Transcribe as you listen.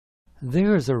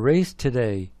There is a race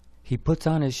today. He puts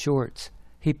on his shorts.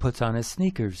 He puts on his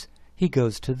sneakers. He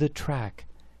goes to the track.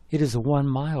 It is a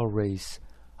 1-mile race.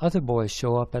 Other boys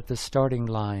show up at the starting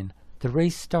line. The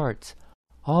race starts.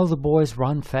 All the boys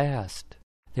run fast.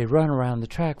 They run around the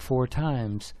track 4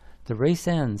 times. The race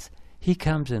ends. He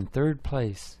comes in 3rd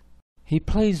place. He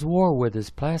plays war with his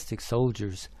plastic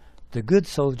soldiers. The good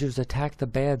soldiers attack the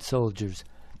bad soldiers.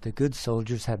 The good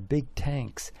soldiers have big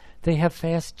tanks. They have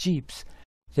fast jeeps.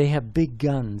 They have big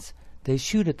guns. They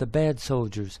shoot at the bad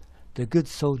soldiers. The good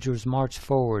soldiers march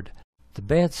forward. The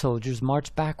bad soldiers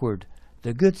march backward.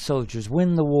 The good soldiers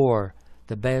win the war.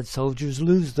 The bad soldiers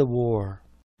lose the war.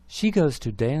 She goes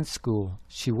to dance school.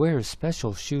 She wears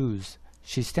special shoes.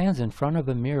 She stands in front of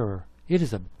a mirror. It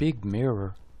is a big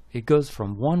mirror. It goes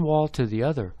from one wall to the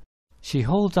other. She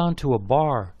holds on to a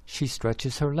bar. She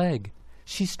stretches her leg.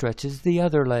 She stretches the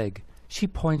other leg. She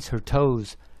points her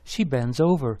toes. She bends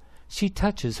over. She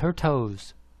touches her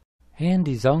toes.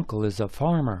 Andy's uncle is a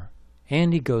farmer.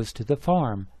 Andy goes to the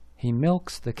farm. He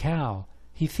milks the cow.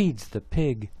 He feeds the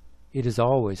pig. It is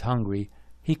always hungry.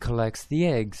 He collects the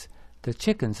eggs. The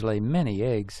chickens lay many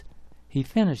eggs. He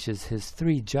finishes his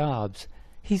 3 jobs.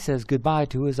 He says goodbye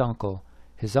to his uncle.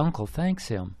 His uncle thanks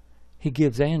him. He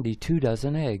gives Andy 2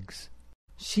 dozen eggs.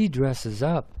 She dresses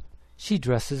up. She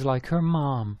dresses like her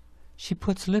mom. She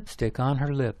puts lipstick on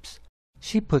her lips.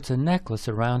 She puts a necklace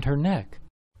around her neck.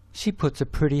 She puts a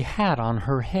pretty hat on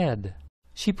her head.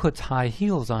 She puts high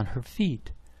heels on her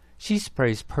feet. She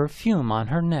sprays perfume on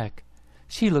her neck.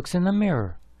 She looks in the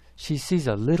mirror. She sees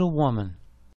a little woman.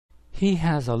 He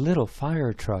has a little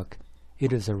fire truck.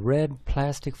 It is a red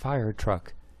plastic fire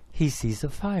truck. He sees a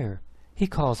fire. He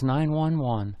calls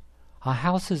 911. A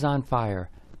house is on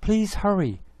fire. Please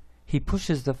hurry. He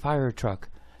pushes the fire truck.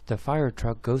 The fire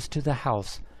truck goes to the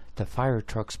house. The fire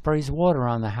truck sprays water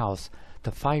on the house.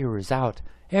 The fire is out.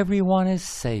 Everyone is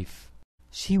safe.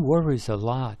 She worries a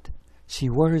lot. She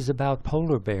worries about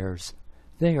polar bears.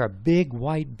 They are big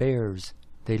white bears.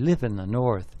 They live in the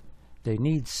north. They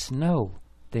need snow.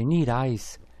 They need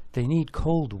ice. They need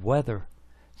cold weather.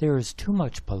 There is too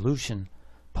much pollution.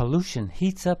 Pollution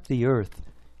heats up the earth.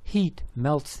 Heat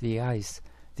melts the ice.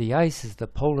 The ice is the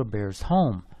polar bear's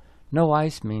home. No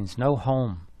ice means no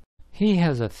home. He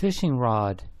has a fishing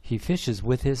rod. He fishes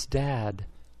with his dad.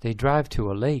 They drive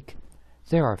to a lake.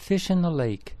 There are fish in the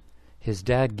lake. His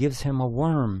dad gives him a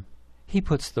worm. He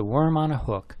puts the worm on a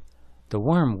hook. The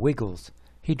worm wiggles.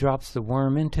 He drops the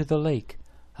worm into the lake.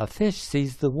 A fish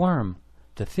sees the worm.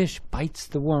 The fish bites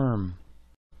the worm.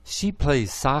 She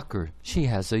plays soccer. She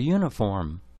has a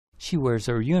uniform. She wears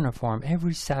her uniform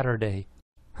every Saturday.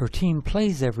 Her team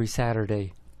plays every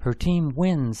Saturday. Her team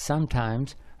wins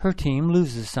sometimes. Her team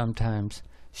loses sometimes.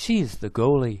 She is the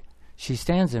goalie. She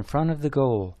stands in front of the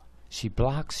goal. She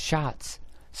blocks shots.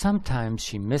 Sometimes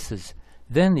she misses.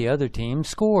 Then the other team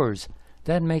scores.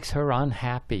 That makes her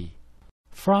unhappy.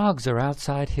 Frogs are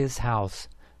outside his house.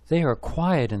 They are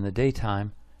quiet in the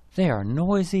daytime. They are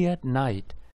noisy at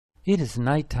night. It is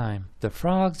nighttime. The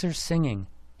frogs are singing.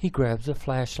 He grabs a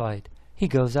flashlight. He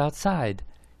goes outside.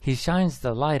 He shines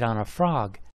the light on a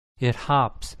frog. It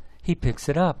hops. He picks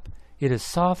it up. It is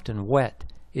soft and wet.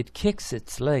 It kicks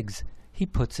its legs. He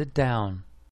puts it down.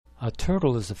 A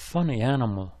turtle is a funny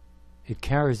animal. It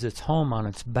carries its home on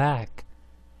its back.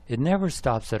 It never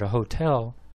stops at a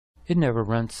hotel. It never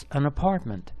rents an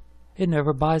apartment. It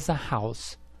never buys a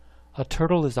house. A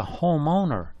turtle is a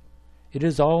homeowner. It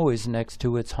is always next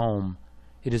to its home.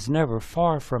 It is never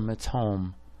far from its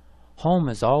home. Home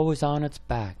is always on its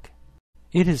back.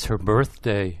 It is her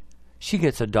birthday. She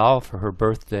gets a doll for her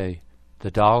birthday.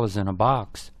 The doll is in a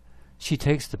box. She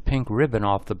takes the pink ribbon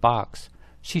off the box.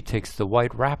 She takes the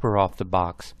white wrapper off the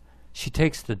box. She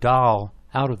takes the doll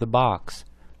out of the box.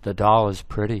 The doll is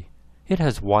pretty. It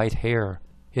has white hair.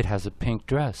 It has a pink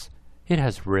dress. It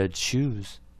has red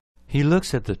shoes. He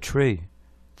looks at the tree.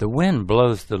 The wind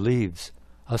blows the leaves.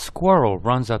 A squirrel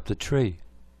runs up the tree.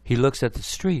 He looks at the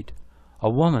street. A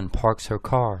woman parks her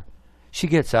car. She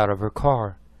gets out of her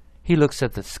car. He looks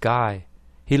at the sky.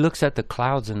 He looks at the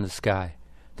clouds in the sky.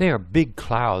 They are big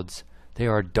clouds. They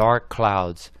are dark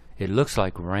clouds. It looks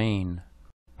like rain.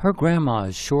 Her grandma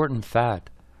is short and fat.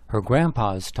 Her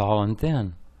grandpa is tall and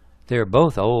thin. They are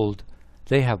both old.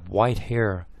 They have white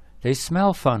hair. They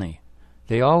smell funny.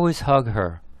 They always hug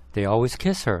her. They always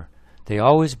kiss her. They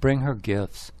always bring her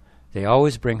gifts. They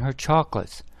always bring her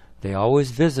chocolates. They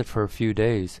always visit for a few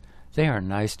days. They are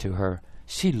nice to her.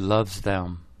 She loves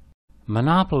them.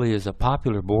 Monopoly is a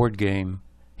popular board game.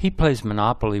 He plays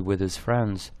Monopoly with his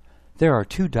friends. There are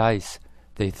 2 dice.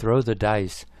 They throw the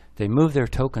dice. They move their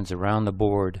tokens around the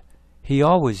board. He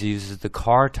always uses the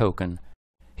car token.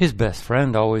 His best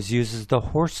friend always uses the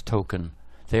horse token.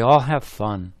 They all have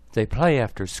fun. They play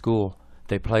after school.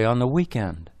 They play on the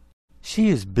weekend. She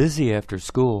is busy after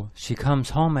school. She comes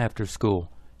home after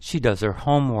school. She does her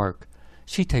homework.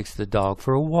 She takes the dog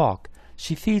for a walk.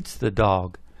 She feeds the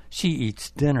dog. She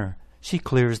eats dinner. She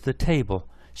clears the table.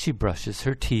 She brushes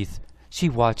her teeth. She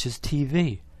watches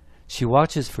TV. She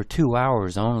watches for 2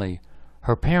 hours only.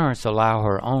 Her parents allow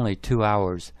her only 2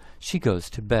 hours. She goes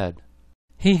to bed.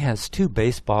 He has 2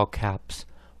 baseball caps.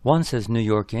 One says New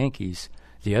York Yankees.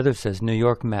 The other says New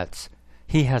York Mets.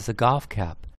 He has a golf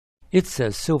cap. It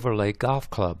says Silver Lake Golf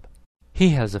Club. He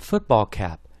has a football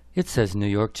cap. It says New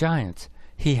York Giants.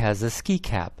 He has a ski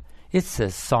cap. It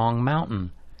says Song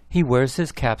Mountain. He wears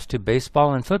his caps to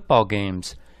baseball and football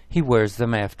games. He wears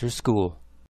them after school.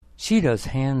 She does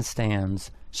handstands.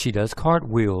 She does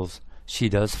cartwheels. She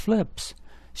does flips.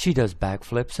 She does back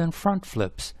flips and front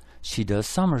flips. She does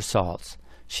somersaults.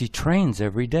 She trains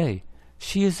every day.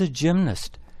 She is a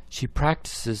gymnast. She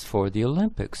practices for the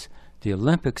Olympics. The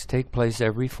Olympics take place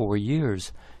every 4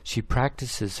 years. She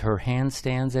practices her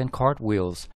handstands and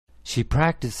cartwheels. She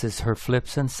practices her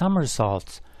flips and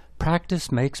somersaults.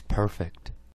 Practice makes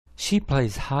perfect. She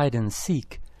plays hide and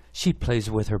seek. She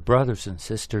plays with her brothers and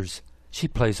sisters. She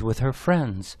plays with her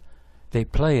friends. They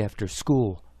play after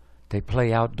school. They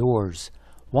play outdoors.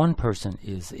 One person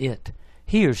is it.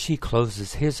 He or she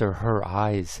closes his or her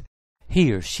eyes.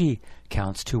 He or she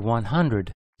counts to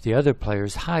 100. The other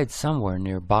players hide somewhere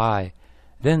nearby.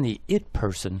 Then the it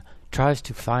person tries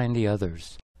to find the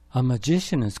others. A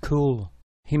magician is cool.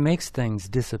 He makes things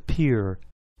disappear.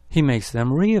 He makes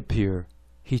them reappear.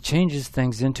 He changes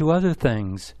things into other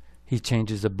things. He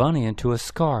changes a bunny into a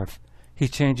scarf. He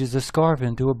changes a scarf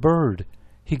into a bird.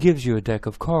 He gives you a deck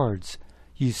of cards.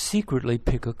 You secretly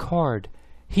pick a card.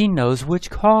 He knows which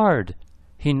card.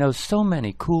 He knows so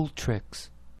many cool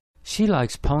tricks. She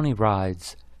likes pony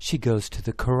rides. She goes to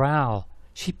the corral.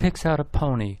 She picks out a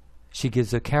pony. She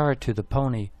gives a carrot to the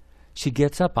pony. She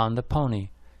gets up on the pony.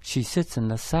 She sits in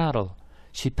the saddle.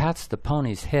 She pats the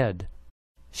pony's head.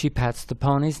 She pats the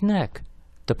pony's neck.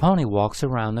 The pony walks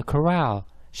around the corral.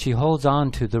 She holds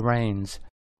on to the reins.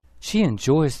 She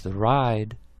enjoys the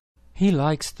ride. He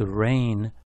likes the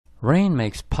rain. Rain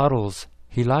makes puddles.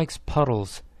 He likes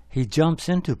puddles. He jumps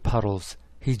into puddles.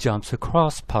 He jumps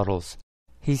across puddles.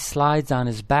 He slides on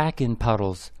his back in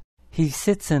puddles. He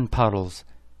sits in puddles.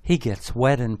 He gets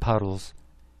wet in puddles.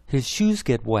 His shoes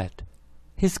get wet.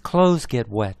 His clothes get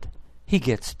wet. He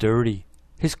gets dirty.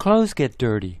 His clothes get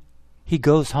dirty. He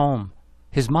goes home.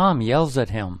 His mom yells at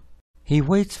him. He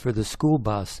waits for the school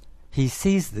bus. He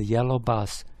sees the yellow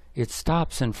bus. It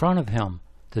stops in front of him.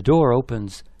 The door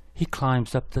opens. He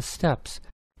climbs up the steps.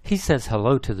 He says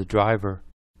hello to the driver.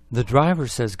 The driver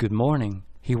says good morning.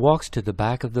 He walks to the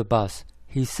back of the bus.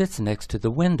 He sits next to the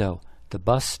window. The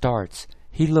bus starts.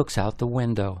 He looks out the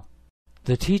window.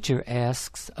 The teacher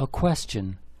asks a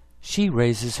question. She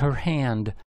raises her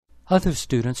hand. Other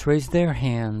students raise their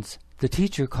hands. The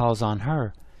teacher calls on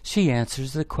her. She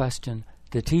answers the question.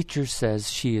 The teacher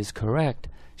says she is correct.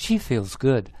 She feels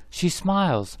good. She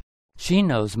smiles. She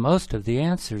knows most of the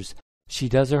answers. She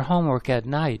does her homework at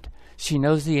night. She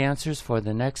knows the answers for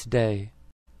the next day.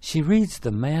 She reads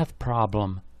the math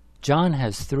problem. John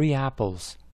has 3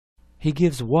 apples. He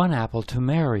gives 1 apple to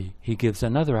Mary. He gives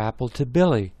another apple to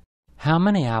Billy. How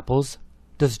many apples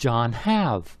does John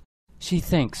have? She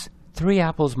thinks 3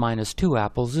 apples minus 2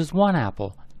 apples is 1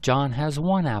 apple. John has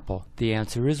 1 apple. The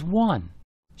answer is 1.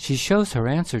 She shows her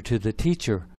answer to the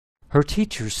teacher. Her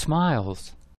teacher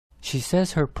smiles. She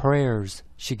says her prayers.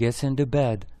 She gets into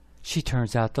bed. She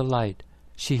turns out the light.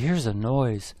 She hears a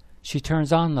noise. She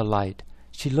turns on the light.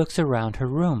 She looks around her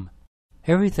room.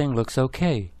 Everything looks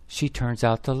okay. She turns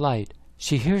out the light.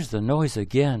 She hears the noise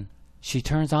again. She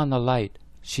turns on the light.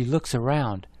 She looks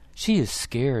around. She is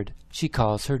scared. She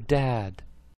calls her dad.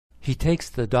 He takes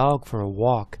the dog for a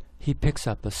walk. He picks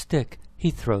up a stick.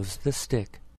 He throws the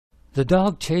stick. The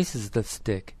dog chases the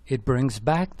stick. It brings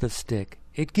back the stick.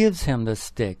 It gives him the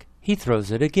stick. He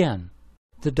throws it again.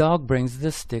 The dog brings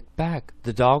the stick back.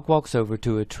 The dog walks over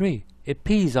to a tree. It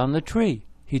pees on the tree.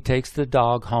 He takes the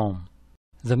dog home.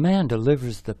 The man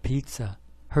delivers the pizza.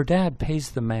 Her dad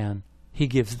pays the man. He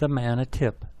gives the man a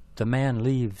tip. The man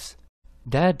leaves.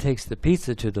 Dad takes the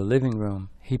pizza to the living room.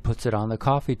 He puts it on the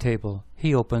coffee table.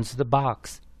 He opens the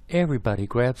box. Everybody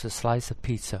grabs a slice of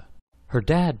pizza. Her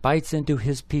dad bites into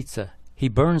his pizza. He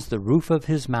burns the roof of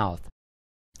his mouth.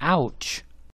 Ouch!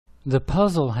 The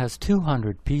puzzle has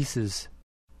 200 pieces.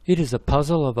 It is a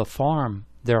puzzle of a farm.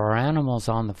 There are animals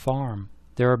on the farm.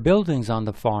 There are buildings on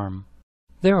the farm.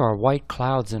 There are white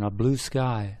clouds in a blue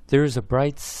sky. There is a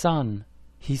bright sun.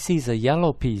 He sees a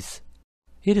yellow piece.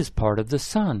 It is part of the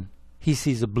sun. He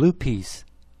sees a blue piece.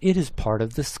 It is part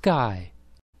of the sky.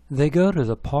 They go to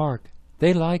the park.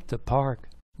 They like the park.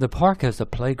 The park has a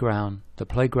playground. The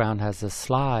playground has a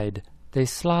slide. They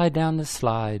slide down the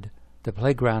slide. The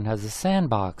playground has a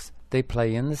sandbox. They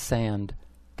play in the sand.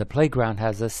 The playground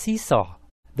has a seesaw.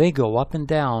 They go up and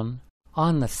down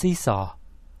on the seesaw.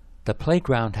 The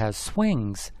playground has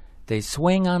swings. They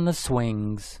swing on the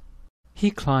swings. He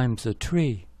climbs a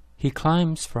tree. He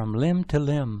climbs from limb to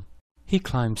limb. He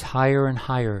climbs higher and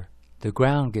higher. The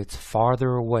ground gets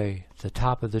farther away. The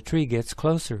top of the tree gets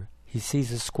closer. He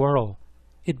sees a squirrel.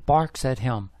 It barks at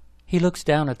him. He looks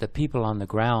down at the people on the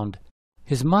ground.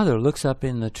 His mother looks up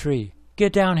in the tree.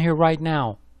 "Get down here right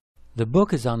now." The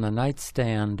book is on the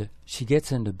nightstand. She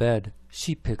gets into bed.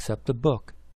 She picks up the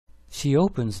book. She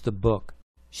opens the book.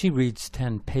 She reads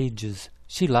 10 pages.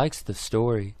 She likes the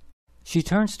story. She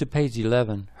turns to page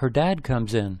 11. Her dad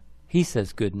comes in. He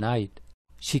says good night.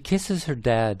 She kisses her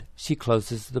dad. She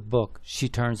closes the book. She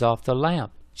turns off the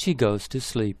lamp. She goes to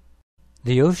sleep.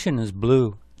 The ocean is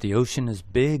blue. The ocean is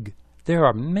big. There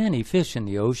are many fish in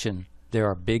the ocean. There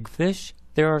are big fish.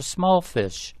 There are small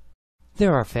fish.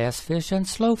 There are fast fish and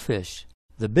slow fish.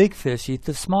 The big fish eat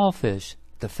the small fish.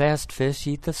 The fast fish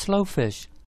eat the slow fish.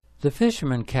 The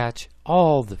fishermen catch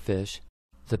all the fish.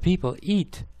 The people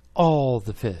eat all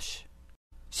the fish.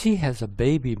 She has a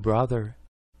baby brother.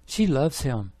 She loves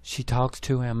him. She talks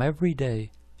to him every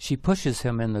day. She pushes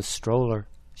him in the stroller.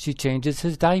 She changes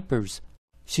his diapers.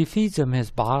 She feeds him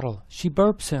his bottle. She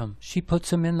burps him. She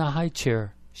puts him in the high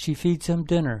chair. She feeds him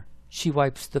dinner. She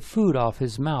wipes the food off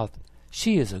his mouth.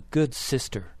 She is a good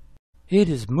sister. It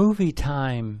is movie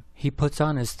time. He puts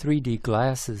on his 3D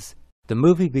glasses. The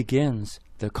movie begins.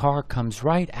 The car comes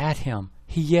right at him.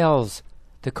 He yells.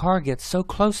 The car gets so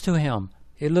close to him.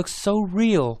 It looks so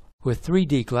real. With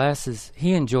 3D glasses,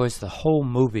 he enjoys the whole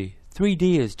movie.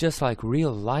 3D is just like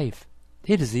real life.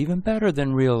 It is even better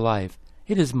than real life.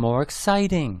 It is more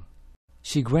exciting.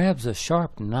 She grabs a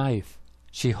sharp knife.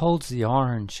 She holds the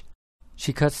orange.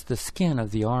 She cuts the skin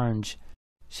of the orange.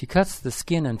 She cuts the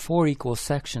skin in 4 equal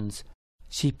sections.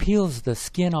 She peels the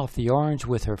skin off the orange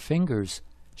with her fingers.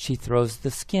 She throws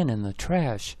the skin in the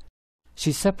trash.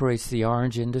 She separates the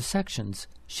orange into sections.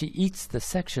 She eats the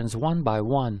sections one by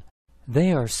one.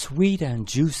 They are sweet and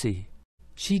juicy.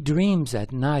 She dreams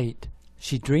at night.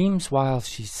 She dreams while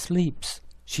she sleeps.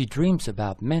 She dreams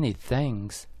about many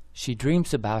things. She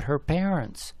dreams about her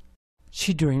parents.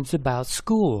 She dreams about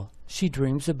school. She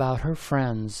dreams about her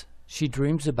friends. She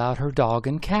dreams about her dog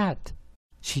and cat.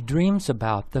 She dreams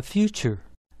about the future.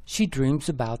 She dreams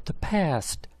about the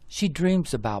past. She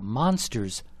dreams about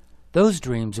monsters. Those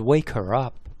dreams wake her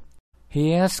up.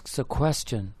 He asks a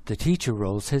question. The teacher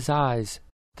rolls his eyes.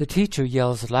 The teacher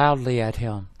yells loudly at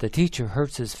him. The teacher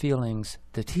hurts his feelings.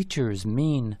 The teacher is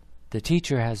mean. The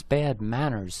teacher has bad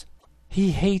manners.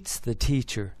 He hates the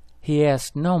teacher. He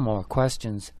asks no more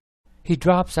questions. He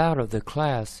drops out of the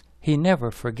class. He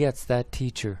never forgets that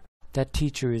teacher. That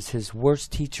teacher is his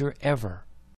worst teacher ever.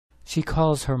 She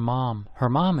calls her mom. Her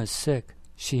mom is sick.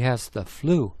 She has the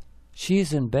flu. She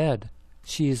is in bed.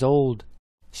 She is old.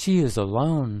 She is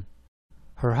alone.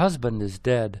 Her husband is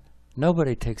dead.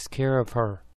 Nobody takes care of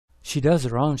her. She does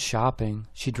her own shopping.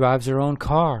 She drives her own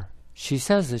car. She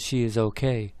says that she is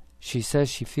okay. She says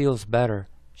she feels better.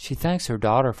 She thanks her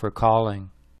daughter for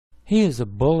calling. He is a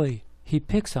bully. He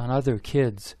picks on other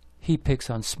kids. He picks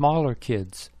on smaller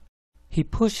kids. He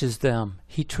pushes them.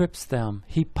 He trips them.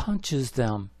 He punches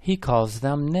them. He calls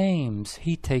them names.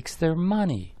 He takes their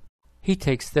money. He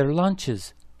takes their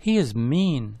lunches. He is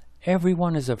mean.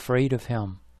 Everyone is afraid of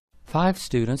him. 5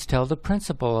 students tell the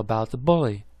principal about the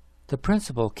bully. The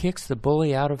principal kicks the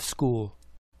bully out of school.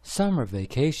 Summer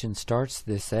vacation starts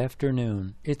this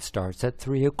afternoon. It starts at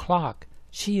 3 o'clock.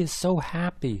 She is so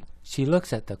happy. She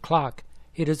looks at the clock.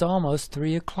 It is almost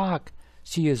 3 o'clock.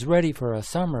 She is ready for a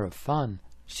summer of fun.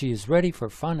 She is ready for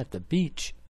fun at the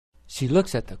beach. She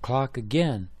looks at the clock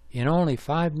again. In only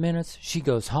 5 minutes, she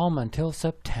goes home until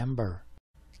September.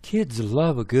 Kids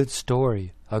love a good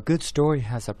story. A good story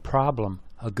has a problem.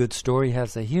 A good story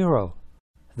has a hero.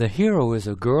 The hero is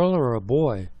a girl or a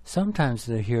boy. Sometimes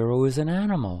the hero is an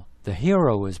animal. The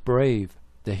hero is brave.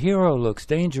 The hero looks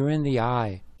danger in the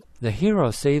eye. The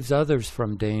hero saves others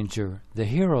from danger. The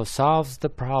hero solves the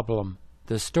problem.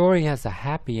 The story has a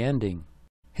happy ending.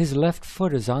 His left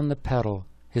foot is on the pedal.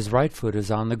 His right foot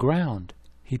is on the ground.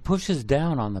 He pushes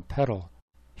down on the pedal.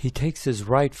 He takes his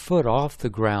right foot off the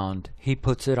ground. He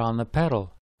puts it on the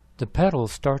pedal. The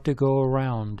pedals start to go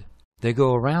around. They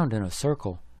go around in a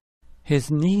circle.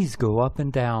 His knees go up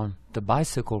and down. The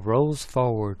bicycle rolls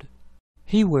forward.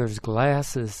 He wears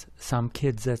glasses. Some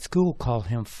kids at school call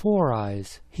him Four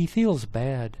Eyes. He feels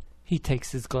bad. He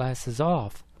takes his glasses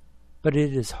off. But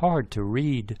it is hard to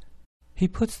read. He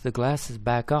puts the glasses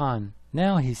back on.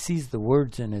 Now he sees the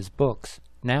words in his books.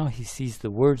 Now he sees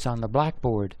the words on the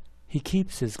blackboard. He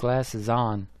keeps his glasses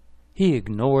on. He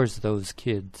ignores those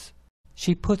kids.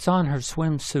 She puts on her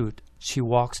swimsuit. She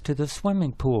walks to the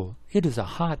swimming pool. It is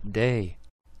a hot day.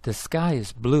 The sky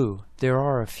is blue. There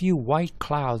are a few white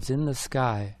clouds in the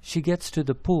sky. She gets to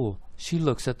the pool. She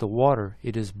looks at the water.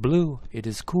 It is blue. It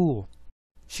is cool.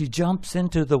 She jumps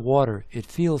into the water. It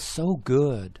feels so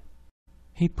good.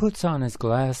 He puts on his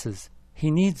glasses.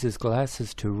 He needs his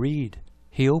glasses to read.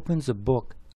 He opens a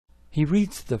book. He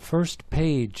reads the first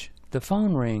page. The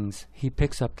phone rings. He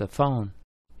picks up the phone.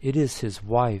 It is his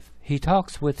wife. He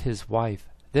talks with his wife.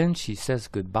 Then she says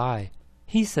goodbye.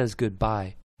 He says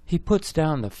goodbye. He puts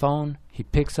down the phone. He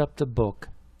picks up the book.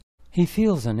 He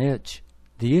feels an itch.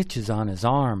 The itch is on his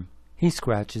arm. He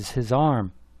scratches his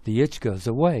arm. The itch goes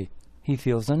away. He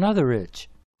feels another itch.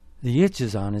 The itch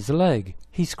is on his leg.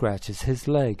 He scratches his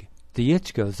leg. The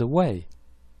itch goes away.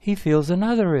 He feels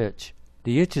another itch.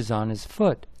 The itch is on his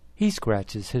foot. He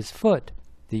scratches his foot.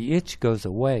 The itch goes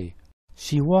away.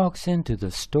 She walks into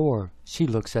the store. She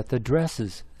looks at the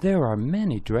dresses. There are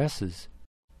many dresses.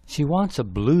 She wants a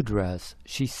blue dress.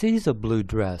 She sees a blue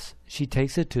dress. She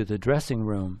takes it to the dressing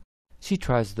room. She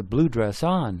tries the blue dress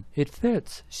on. It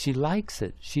fits. She likes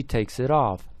it. She takes it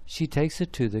off. She takes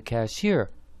it to the cashier.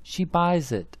 She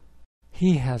buys it.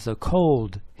 He has a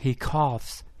cold. He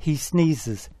coughs. He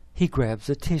sneezes. He grabs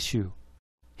a tissue.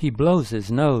 He blows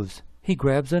his nose. He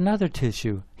grabs another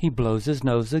tissue. He blows his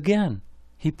nose again.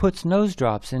 He puts nose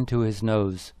drops into his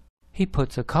nose. He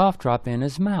puts a cough drop in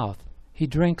his mouth. He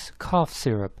drinks cough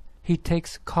syrup. He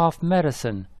takes cough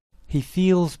medicine. He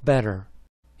feels better.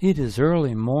 It is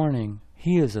early morning.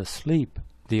 He is asleep.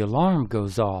 The alarm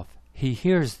goes off. He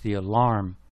hears the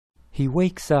alarm. He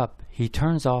wakes up. He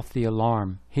turns off the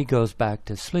alarm. He goes back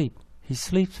to sleep. He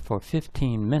sleeps for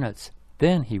 15 minutes.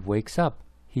 Then he wakes up.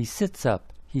 He sits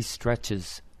up. He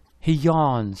stretches. He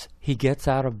yawns. He gets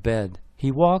out of bed. He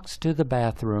walks to the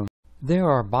bathroom. There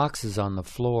are boxes on the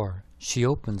floor. She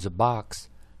opens a box.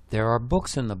 There are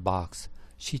books in the box.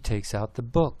 She takes out the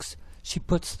books. She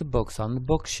puts the books on the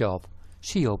bookshelf.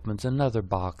 She opens another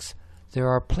box. There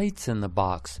are plates in the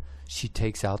box. She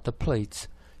takes out the plates.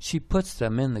 She puts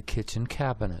them in the kitchen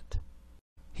cabinet.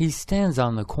 He stands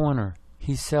on the corner.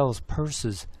 He sells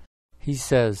purses. He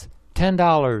says,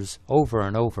 $10 over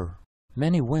and over.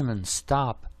 Many women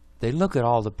stop. They look at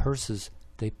all the purses.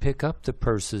 They pick up the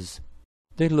purses.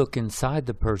 They look inside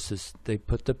the purses. They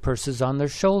put the purses on their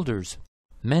shoulders.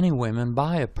 Many women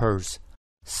buy a purse.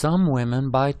 Some women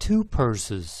buy 2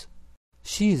 purses.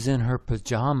 She is in her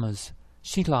pajamas.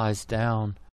 She lies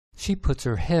down. She puts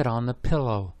her head on the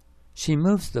pillow. She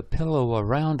moves the pillow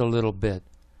around a little bit.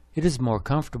 It is more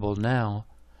comfortable now.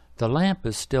 The lamp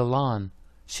is still on.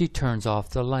 She turns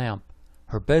off the lamp.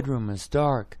 Her bedroom is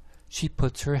dark. She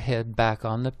puts her head back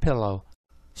on the pillow.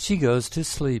 She goes to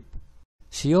sleep.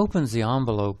 She opens the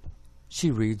envelope. She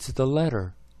reads the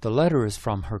letter. The letter is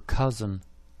from her cousin.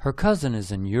 Her cousin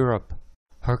is in Europe.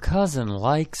 Her cousin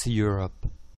likes Europe.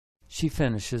 She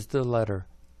finishes the letter.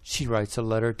 She writes a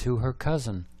letter to her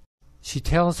cousin. She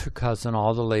tells her cousin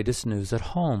all the latest news at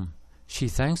home. She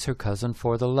thanks her cousin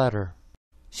for the letter.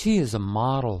 She is a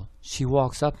model. She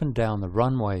walks up and down the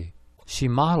runway. She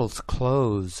models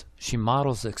clothes. She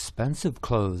models expensive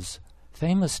clothes.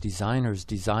 Famous designers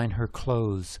design her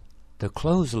clothes. The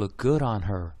clothes look good on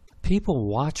her. People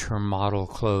watch her model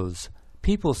clothes.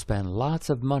 People spend lots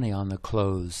of money on the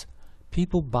clothes.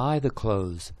 People buy the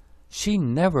clothes. She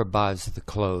never buys the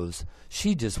clothes.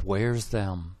 She just wears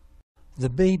them. The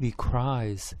baby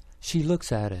cries. She looks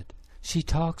at it. She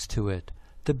talks to it.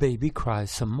 The baby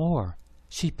cries some more.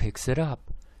 She picks it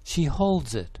up. She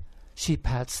holds it. She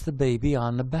pats the baby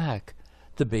on the back.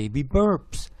 The baby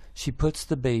burps. She puts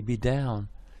the baby down.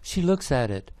 She looks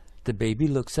at it. The baby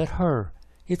looks at her.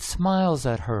 It smiles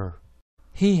at her.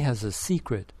 He has a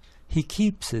secret. He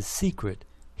keeps his secret.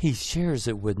 He shares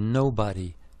it with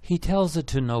nobody. He tells it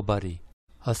to nobody.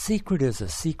 A secret is a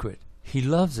secret. He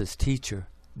loves his teacher.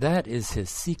 That is his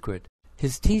secret.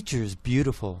 His teacher is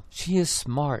beautiful. She is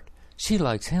smart. She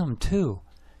likes him too.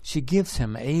 She gives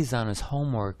him A's on his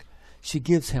homework. She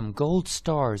gives him gold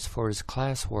stars for his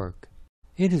classwork.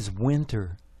 It is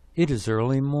winter. It is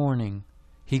early morning.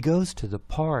 He goes to the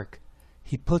park.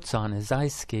 He puts on his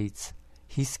ice skates.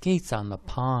 He skates on the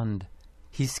pond.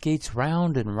 He skates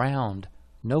round and round.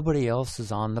 Nobody else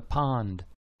is on the pond.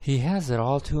 He has it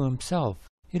all to himself.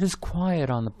 It is quiet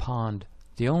on the pond.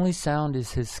 The only sound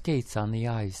is his skates on the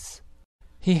ice.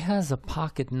 He has a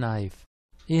pocket knife.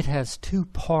 It has two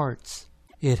parts.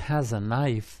 It has a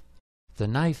knife. The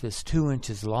knife is 2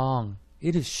 inches long.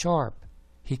 It is sharp.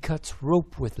 He cuts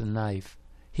rope with the knife.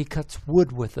 He cuts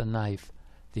wood with the knife.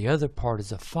 The other part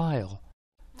is a file.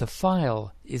 The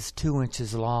file is 2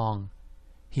 inches long.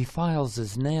 He files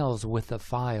his nails with the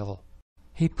file.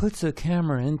 He puts a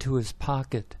camera into his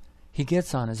pocket. He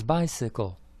gets on his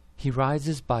bicycle. He rides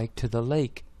his bike to the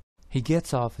lake. He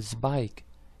gets off his bike.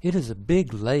 It is a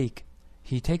big lake.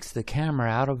 He takes the camera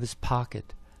out of his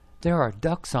pocket. There are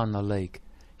ducks on the lake.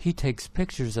 He takes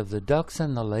pictures of the ducks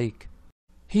and the lake.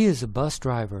 He is a bus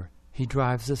driver. He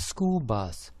drives a school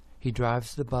bus. He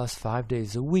drives the bus 5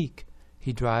 days a week.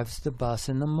 He drives the bus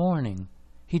in the morning.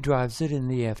 He drives it in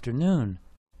the afternoon.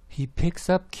 He picks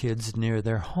up kids near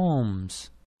their homes.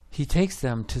 He takes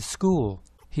them to school.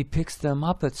 He picks them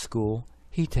up at school.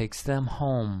 He takes them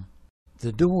home.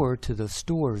 The door to the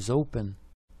store is open.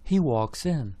 He walks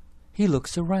in. He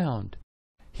looks around.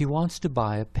 He wants to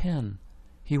buy a pen.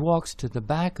 He walks to the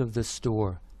back of the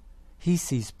store. He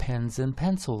sees pens and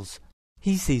pencils.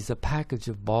 He sees a package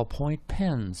of ballpoint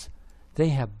pens. They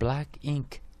have black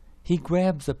ink. He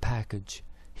grabs a package.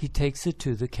 He takes it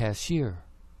to the cashier.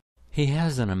 He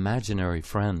has an imaginary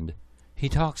friend. He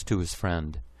talks to his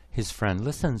friend. His friend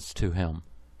listens to him.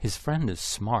 His friend is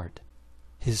smart.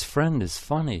 His friend is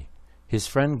funny. His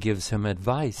friend gives him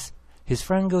advice. His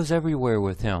friend goes everywhere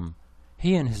with him.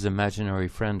 He and his imaginary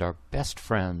friend are best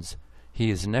friends.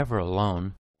 He is never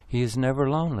alone. He is never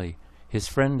lonely. His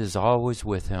friend is always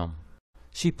with him.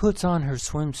 She puts on her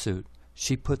swimsuit.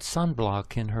 She puts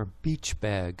sunblock in her beach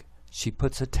bag. She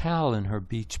puts a towel in her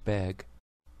beach bag.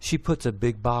 She puts a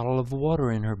big bottle of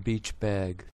water in her beach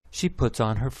bag. She puts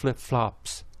on her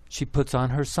flip-flops. She puts on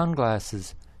her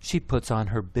sunglasses. She puts on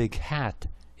her big hat.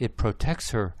 It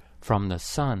protects her from the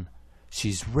sun.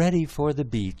 She's ready for the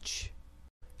beach.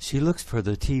 She looks for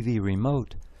the TV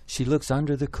remote. She looks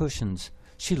under the cushions.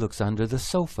 She looks under the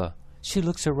sofa. She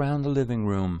looks around the living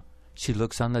room. She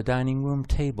looks on the dining room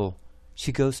table.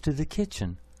 She goes to the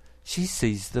kitchen. She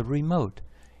sees the remote.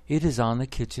 It is on the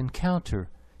kitchen counter.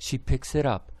 She picks it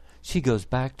up. She goes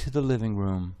back to the living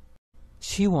room.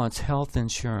 She wants health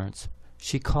insurance.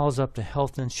 She calls up the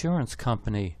health insurance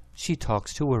company. She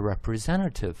talks to a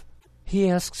representative. He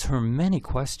asks her many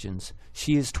questions.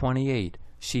 She is 28.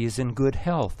 She is in good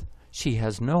health. She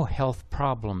has no health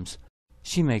problems.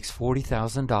 She makes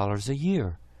 $40,000 a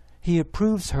year. He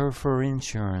approves her for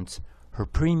insurance. Her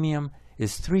premium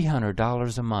is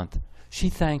 $300 a month. She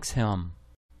thanks him.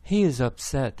 He is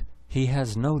upset. He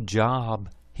has no job.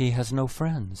 He has no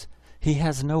friends. He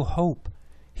has no hope.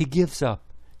 He gives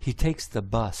up. He takes the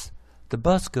bus. The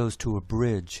bus goes to a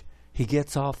bridge. He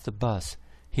gets off the bus.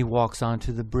 He walks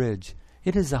onto the bridge.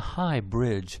 It is a high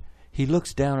bridge. He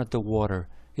looks down at the water.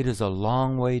 It is a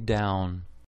long way down.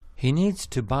 He needs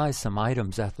to buy some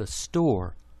items at the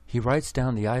store. He writes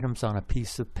down the items on a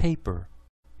piece of paper.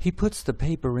 He puts the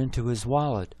paper into his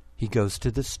wallet. He goes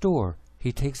to the store.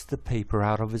 He takes the paper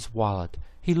out of his wallet.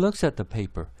 He looks at the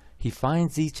paper. He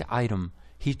finds each item.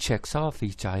 He checks off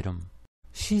each item.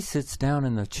 She sits down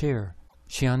in the chair.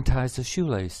 She unties a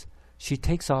shoelace. She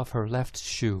takes off her left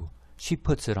shoe. She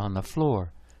puts it on the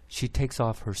floor. She takes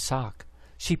off her sock.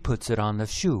 She puts it on the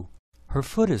shoe. Her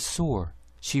foot is sore.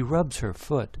 She rubs her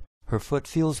foot. Her foot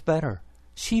feels better.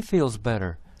 She feels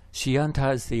better. She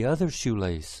unties the other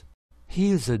shoelace.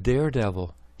 He is a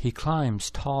daredevil. He climbs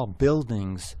tall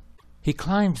buildings. He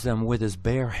climbs them with his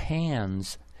bare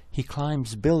hands. He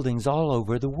climbs buildings all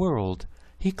over the world.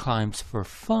 He climbs for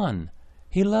fun.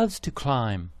 He loves to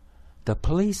climb. The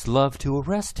police love to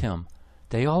arrest him.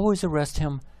 They always arrest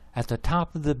him at the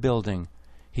top of the building.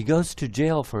 He goes to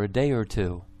jail for a day or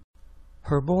two.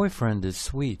 Her boyfriend is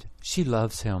sweet. She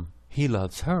loves him. He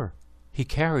loves her. He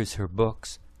carries her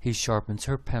books. He sharpens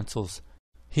her pencils.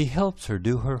 He helps her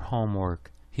do her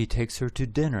homework. He takes her to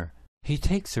dinner. He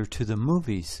takes her to the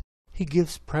movies. He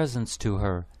gives presents to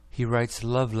her. He writes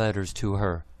love letters to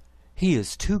her. He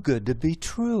is too good to be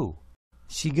true.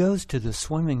 She goes to the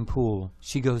swimming pool.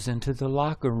 She goes into the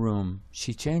locker room.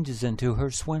 She changes into her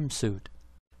swimsuit.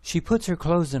 She puts her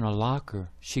clothes in a locker.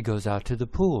 She goes out to the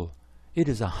pool. It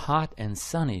is a hot and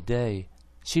sunny day.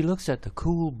 She looks at the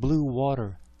cool blue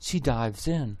water. She dives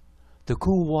in. The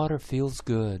cool water feels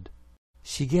good.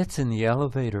 She gets in the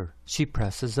elevator. She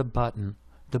presses a button.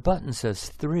 The button says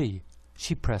 3.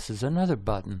 She presses another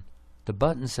button. The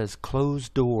button says close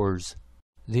doors.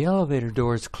 The elevator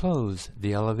doors close.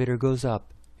 The elevator goes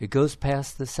up. It goes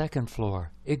past the 2nd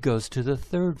floor. It goes to the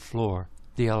 3rd floor.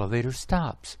 The elevator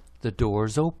stops. The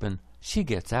doors open. She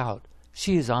gets out.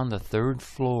 She is on the 3rd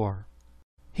floor.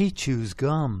 He chews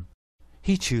gum.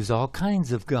 He chews all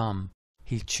kinds of gum.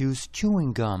 He chews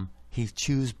chewing gum. He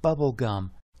chews bubble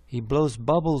gum. He blows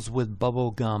bubbles with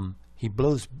bubble gum. He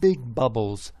blows big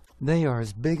bubbles. They are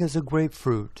as big as a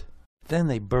grapefruit. Then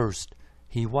they burst.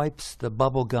 He wipes the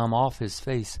bubble gum off his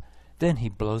face. Then he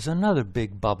blows another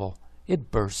big bubble.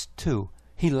 It bursts too.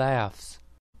 He laughs.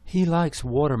 He likes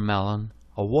watermelon.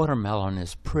 A watermelon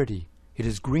is pretty. It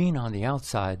is green on the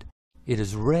outside. It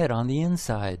is red on the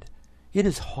inside. It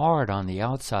is hard on the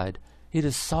outside. It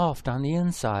is soft on the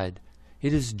inside.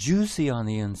 It is juicy on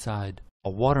the inside. A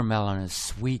watermelon is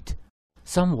sweet.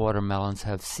 Some watermelons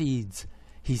have seeds.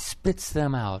 He spits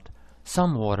them out.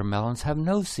 Some watermelons have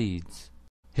no seeds.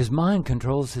 His mind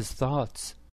controls his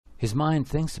thoughts. His mind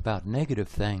thinks about negative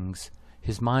things.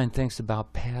 His mind thinks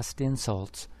about past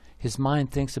insults. His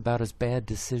mind thinks about his bad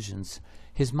decisions.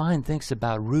 His mind thinks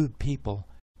about rude people.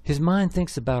 His mind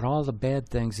thinks about all the bad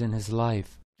things in his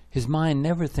life. His mind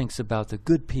never thinks about the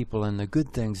good people and the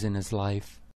good things in his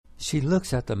life. She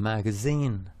looks at the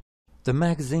magazine. The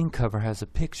magazine cover has a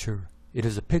picture. It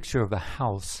is a picture of a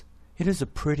house. It is a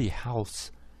pretty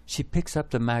house. She picks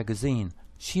up the magazine.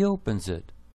 She opens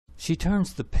it. She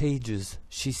turns the pages.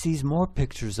 She sees more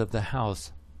pictures of the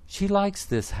house. She likes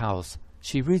this house.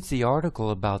 She reads the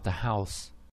article about the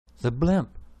house. The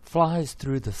blimp flies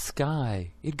through the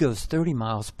sky. It goes 30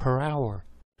 miles per hour.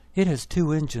 It has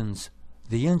 2 engines.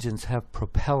 The engines have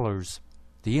propellers.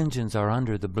 The engines are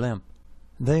under the blimp.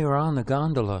 They are on the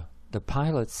gondola. The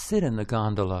pilots sit in the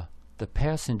gondola. The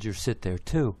passengers sit there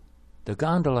too. The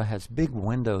gondola has big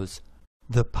windows.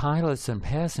 The pilots and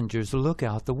passengers look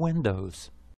out the windows.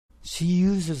 She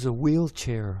uses a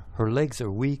wheelchair. Her legs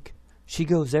are weak. She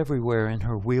goes everywhere in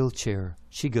her wheelchair.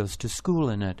 She goes to school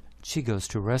in it. She goes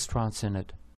to restaurants in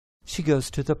it. She goes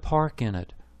to the park in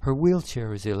it. Her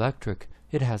wheelchair is electric.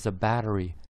 It has a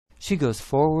battery. She goes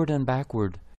forward and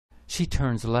backward. She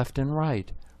turns left and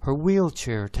right. Her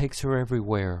wheelchair takes her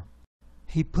everywhere.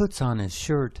 He puts on his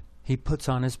shirt. He puts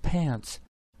on his pants.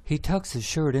 He tucks his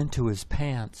shirt into his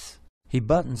pants. He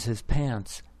buttons his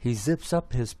pants. He zips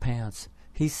up his pants.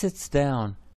 He sits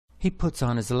down. He puts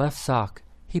on his left sock.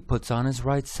 He puts on his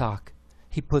right sock.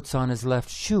 He puts on his left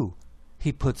shoe.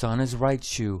 He puts on his right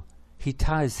shoe. He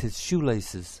ties his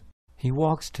shoelaces. He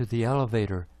walks to the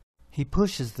elevator. He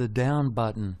pushes the down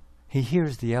button. He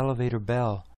hears the elevator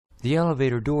bell. The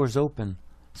elevator doors open.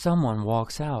 Someone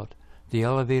walks out. The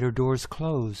elevator doors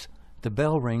close. The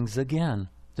bell rings again.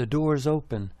 The doors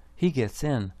open. He gets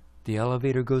in. The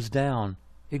elevator goes down.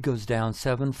 It goes down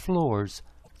 7 floors.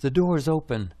 The doors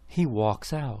open. He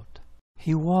walks out.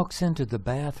 He walks into the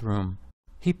bathroom.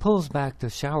 He pulls back the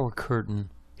shower curtain.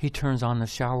 He turns on the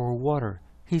shower water.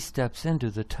 He steps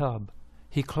into the tub.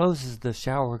 He closes the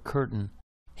shower curtain.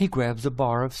 He grabs a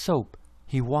bar of soap.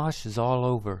 He washes all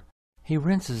over. He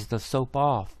rinses the soap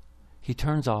off. He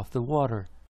turns off the water.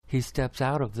 He steps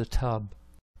out of the tub.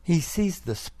 He sees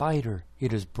the spider.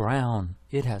 It is brown.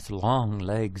 It has long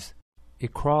legs.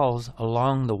 It crawls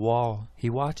along the wall. He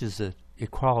watches it.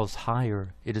 It crawls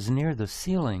higher. It is near the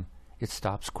ceiling. It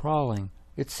stops crawling.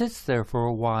 It sits there for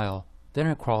a while. Then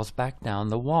it crawls back down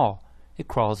the wall. It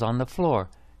crawls on the floor.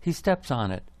 He steps on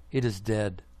it. It is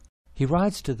dead. He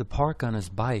rides to the park on his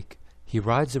bike. He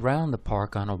rides around the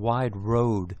park on a wide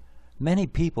road. Many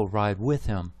people ride with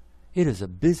him. It is a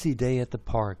busy day at the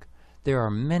park. There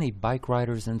are many bike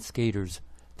riders and skaters.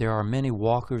 There are many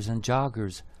walkers and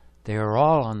joggers. They are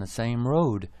all on the same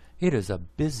road. It is a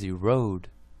busy road.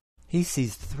 He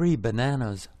sees 3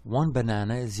 bananas. One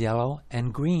banana is yellow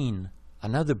and green.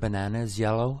 Another banana is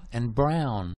yellow and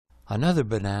brown. Another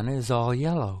banana is all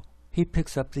yellow. He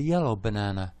picks up the yellow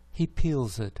banana. He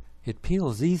peels it. It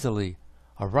peels easily.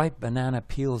 A ripe banana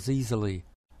peels easily.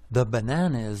 The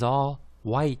banana is all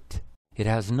white. It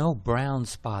has no brown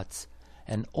spots.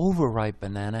 An overripe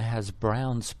banana has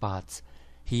brown spots.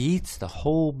 He eats the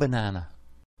whole banana.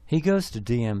 He goes to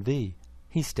DMV.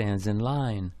 He stands in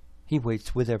line. He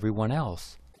waits with everyone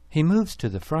else. He moves to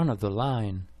the front of the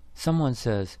line. Someone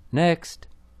says, "Next."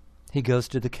 He goes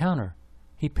to the counter.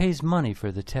 He pays money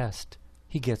for the test.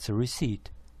 He gets a receipt.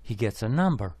 He gets a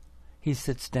number. He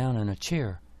sits down in a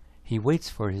chair. He waits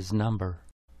for his number.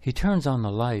 He turns on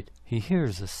the light. He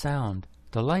hears a sound.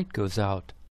 The light goes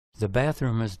out. The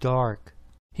bathroom is dark.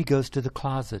 He goes to the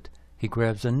closet. He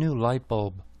grabs a new light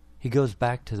bulb. He goes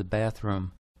back to the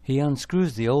bathroom. He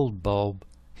unscrews the old bulb.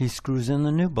 He screws in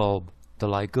the new bulb. The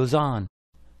light goes on.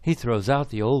 He throws out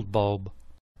the old bulb.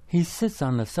 He sits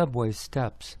on the subway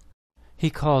steps. He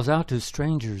calls out to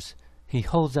strangers. He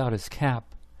holds out his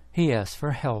cap. He asks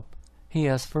for help. He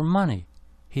asks for money.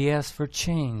 He asks for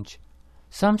change.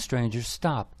 Some strangers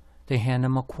stop. They hand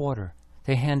him a quarter.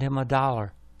 They hand him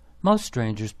 $1. Most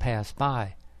strangers pass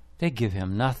by. They give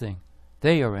him nothing.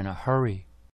 They are in a hurry.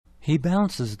 He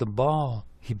bounces the ball.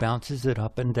 He bounces it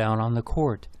up and down on the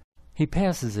court. He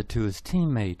passes it to his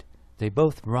teammate. They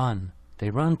both run. They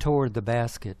run toward the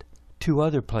basket. 2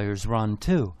 other players run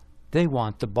too. They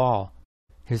want the ball.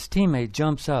 His teammate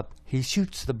jumps up. He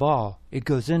shoots the ball. It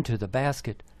goes into the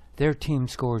basket. Their team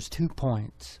scores 2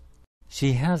 points.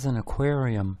 She has an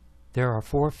aquarium. There are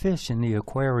 4 fish in the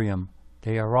aquarium.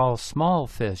 They are all small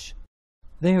fish.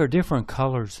 They are different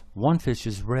colors. One fish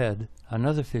is red.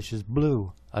 Another fish is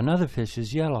blue. Another fish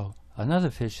is yellow. Another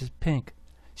fish is pink.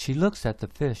 She looks at the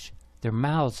fish. Their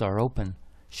mouths are open.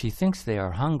 She thinks they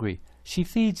are hungry. She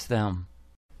feeds them.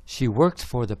 She works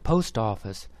for the post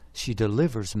office. She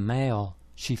delivers mail.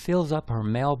 She fills up her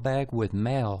mail bag with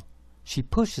mail. She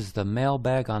pushes the mail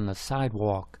bag on the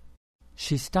sidewalk.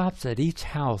 She stops at each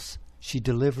house. She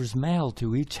delivers mail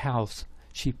to each house.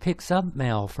 She picks up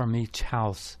mail from each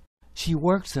house. She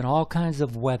works in all kinds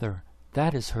of weather.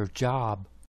 That is her job.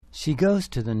 She goes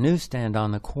to the newsstand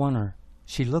on the corner.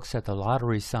 She looks at the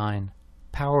lottery sign.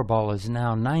 Powerball is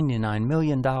now $99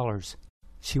 million.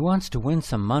 She wants to win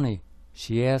some money.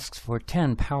 She asks for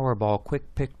 10 Powerball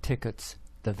quick pick tickets.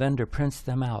 The vendor prints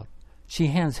them out. She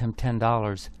hands him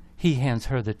 $10. He hands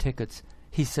her the tickets.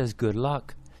 He says good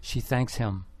luck. She thanks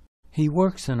him. He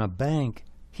works in a bank.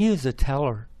 He is a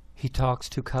teller. He talks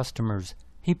to customers.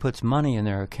 He puts money in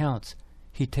their accounts.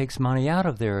 He takes money out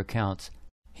of their accounts.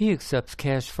 He accepts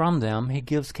cash from them. He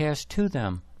gives cash to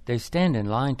them. They stand in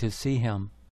line to see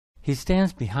him. He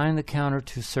stands behind the counter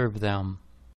to serve them.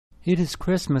 It is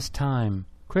Christmas time.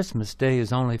 Christmas Day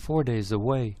is only 4 days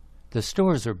away. The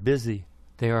stores are busy.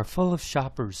 They are full of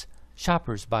shoppers.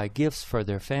 Shoppers buy gifts for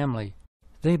their family.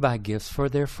 They buy gifts for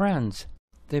their friends.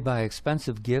 They buy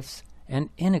expensive gifts and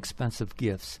inexpensive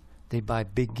gifts. They buy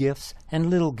big gifts and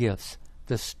little gifts.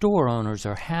 The store owners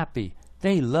are happy.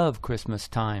 They love Christmas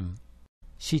time.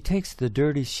 She takes the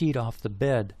dirty sheet off the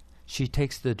bed. She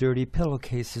takes the dirty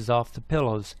pillowcases off the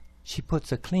pillows. She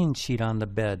puts a clean sheet on the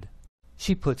bed.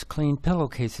 She puts clean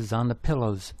pillowcases on the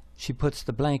pillows. She puts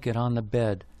the blanket on the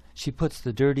bed. She puts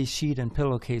the dirty sheet and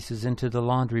pillowcases into the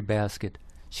laundry basket.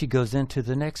 She goes into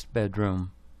the next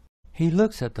bedroom. He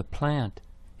looks at the plant.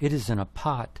 It is in a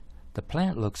pot. The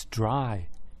plant looks dry.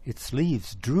 Its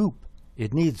leaves droop.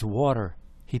 It needs water.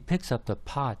 He picks up the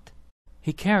pot.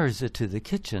 He carries it to the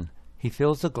kitchen. He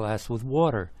fills a glass with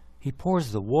water. He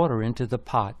pours the water into the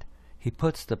pot. He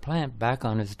puts the plant back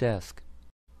on his desk.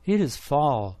 It is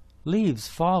fall. Leaves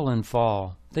fall in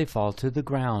fall. They fall to the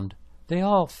ground. They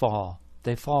all fall.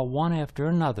 They fall one after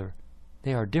another.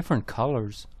 They are different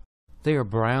colors. They are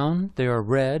brown. They are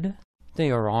red. They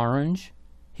are orange.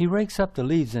 He rakes up the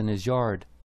leaves in his yard.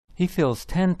 He fills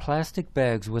 10 plastic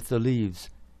bags with the leaves.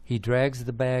 He drags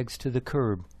the bags to the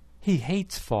curb. He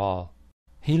hates fall.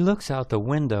 He looks out the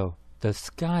window. The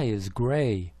sky is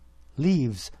gray.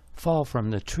 Leaves fall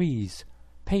from the trees.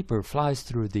 Paper flies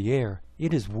through the air.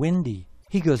 It is windy.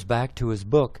 He goes back to his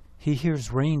book. He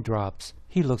hears raindrops.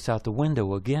 He looks out the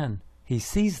window again. He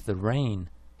sees the rain.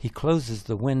 He closes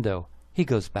the window. He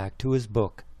goes back to his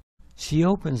book. She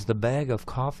opens the bag of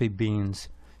coffee beans.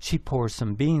 She pours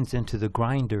some beans into the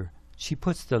grinder. She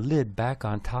puts the lid back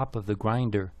on top of the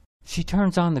grinder. She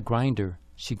turns on the grinder.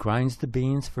 She grinds the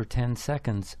beans for 10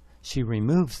 seconds. She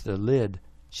removes the lid.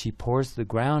 She pours the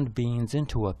ground beans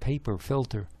into a paper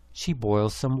filter. She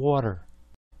boils some water.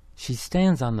 She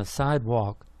stands on the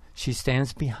sidewalk. She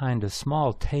stands behind a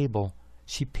small table.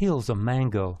 She peels a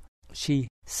mango. She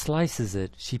slices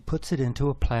it. She puts it into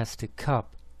a plastic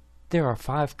cup. There are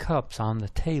 5 cups on the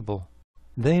table.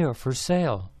 They are for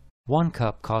sale. 1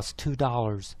 cup costs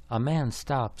 $2. A man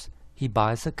stops. He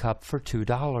buys a cup for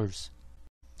 $2.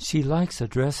 She likes a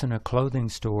dress in a clothing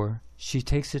store. She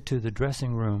takes it to the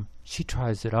dressing room. She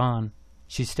tries it on.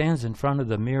 She stands in front of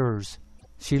the mirrors.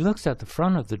 She looks at the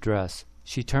front of the dress.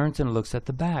 She turns and looks at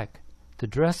the back. The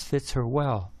dress fits her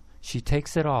well. She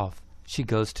takes it off. She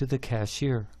goes to the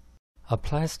cashier. A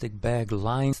plastic bag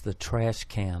lines the trash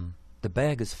can. The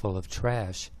bag is full of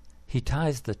trash. He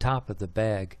ties the top of the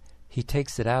bag. He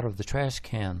takes it out of the trash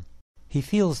can. He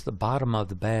feels the bottom of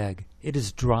the bag. It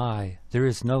is dry. There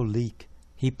is no leak.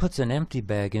 He puts an empty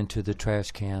bag into the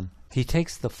trash can. He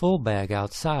takes the full bag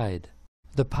outside.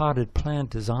 The potted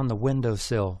plant is on the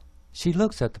windowsill. She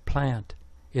looks at the plant.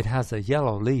 It has a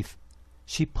yellow leaf.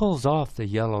 She pulls off the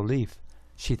yellow leaf.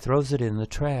 She throws it in the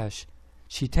trash.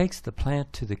 She takes the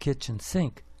plant to the kitchen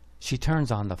sink. She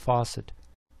turns on the faucet.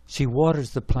 She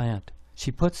waters the plant.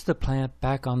 She puts the plant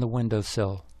back on the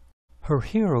windowsill. Her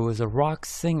hero is a rock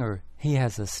singer. He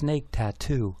has a snake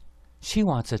tattoo. She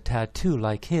wants a tattoo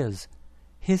like his.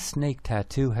 His snake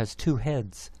tattoo has 2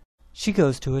 heads. She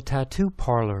goes to a tattoo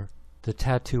parlor. The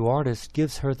tattoo artist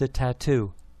gives her the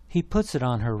tattoo. He puts it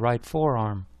on her right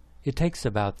forearm. It takes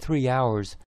about 3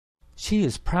 hours. She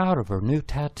is proud of her new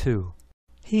tattoo.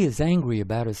 He is angry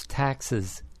about his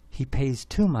taxes. He pays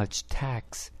too much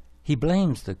tax. He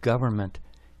blames the government.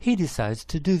 He decides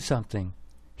to do something.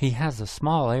 He has a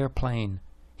small airplane.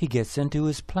 He gets into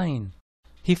his plane.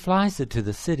 He flies it to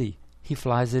the city. He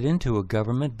flies it into a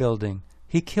government building.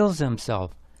 He kills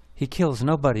himself. He kills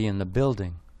nobody in the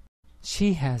building.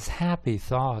 She has happy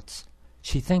thoughts.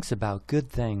 She thinks about good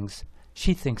things.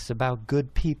 She thinks about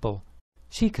good people.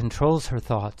 She controls her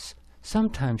thoughts.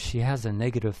 Sometimes she has a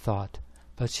negative thought,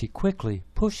 but she quickly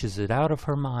pushes it out of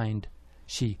her mind.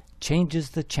 She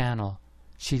changes the channel.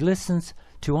 She listens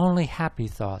to only happy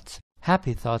thoughts.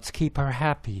 Happy thoughts keep her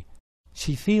happy.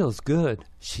 She feels good.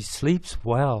 She sleeps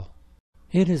well.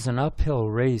 It is an uphill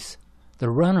race. The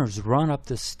runners run up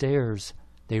the stairs.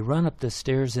 They run up the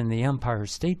stairs in the Empire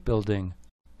State Building.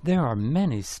 There are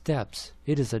many steps.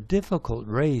 It is a difficult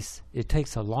race. It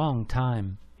takes a long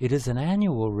time. It is an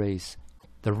annual race.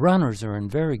 The runners are in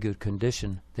very good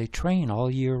condition. They train all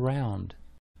year round.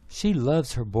 She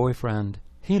loves her boyfriend.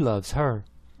 He loves her.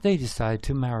 They decide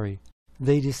to marry.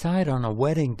 They decide on a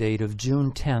wedding date of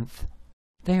June 10th.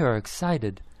 They are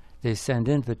excited. They send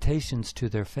invitations to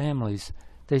their families.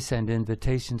 They send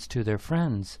invitations to their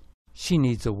friends. She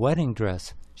needs a wedding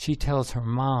dress. She tells her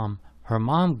mom. Her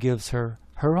mom gives her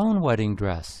her own wedding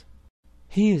dress.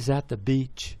 He is at the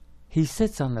beach. He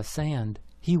sits on the sand.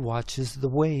 He watches the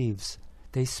waves.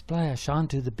 They splash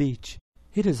onto the beach.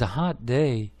 It is a hot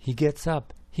day. He gets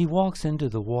up. He walks into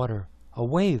the water. A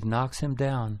wave knocks him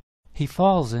down. He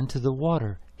falls into the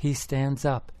water. He stands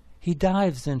up. He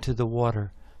dives into the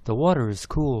water. The water is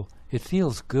cool. It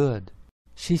feels good.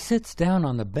 She sits down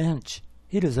on the bench.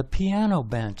 It is a piano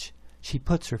bench. She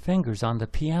puts her fingers on the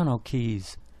piano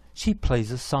keys. She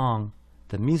plays a song.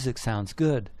 The music sounds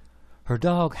good. Her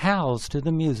dog howls to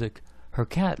the music. Her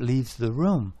cat leaves the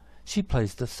room. She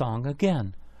plays the song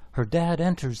again. Her dad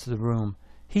enters the room.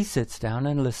 He sits down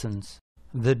and listens.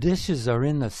 The dishes are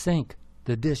in the sink.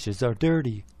 The dishes are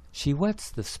dirty. She wets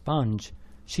the sponge.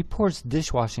 She pours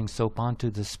dishwashing soap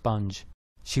onto the sponge.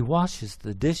 She washes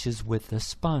the dishes with the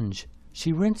sponge.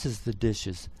 She rinses the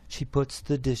dishes. She puts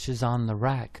the dishes on the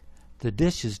rack. The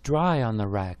dishes dry on the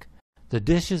rack. The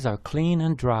dishes are clean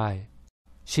and dry.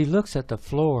 She looks at the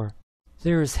floor.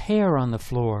 There is hair on the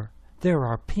floor. There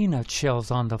are peanut shells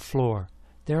on the floor.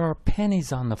 There are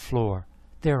pennies on the floor.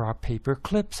 There are paper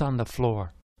clips on the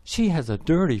floor. She has a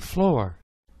dirty floor.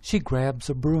 She grabs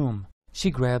a broom.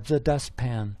 She grabs a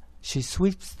dustpan. She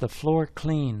sweeps the floor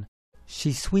clean.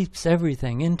 She sweeps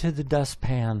everything into the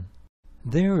dustpan.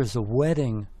 There is a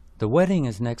wedding. The wedding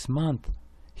is next month.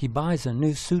 He buys a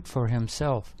new suit for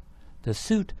himself. The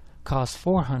suit costs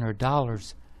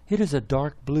 $400. It is a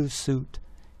dark blue suit.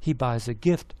 He buys a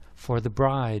gift for the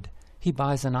bride. He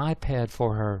buys an iPad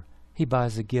for her. He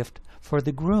buys a gift for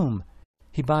the groom.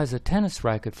 He buys a tennis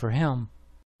racket for him.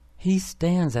 He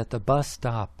stands at the bus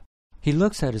stop. He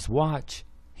looks at his watch.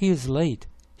 He is late.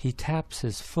 He taps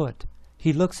his foot.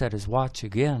 He looks at his watch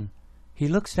again. He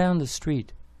looks down the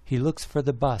street. He looks for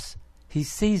the bus. He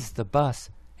sees the bus.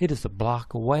 It is a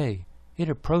block away. It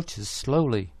approaches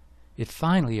slowly. It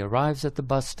finally arrives at the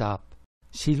bus stop.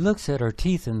 She looks at her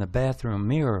teeth in the bathroom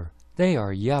mirror. They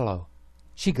are yellow.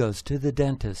 She goes to the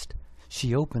dentist.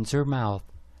 She opens her mouth.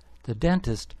 The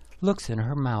dentist looks in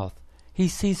her mouth. He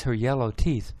sees her yellow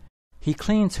teeth. He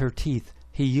cleans her teeth.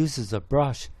 He uses a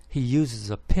brush. He uses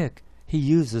a pick. He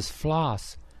uses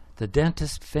floss. The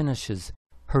dentist finishes.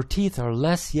 Her teeth are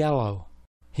less yellow.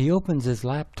 He opens his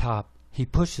laptop. He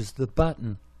pushes the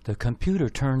button. The computer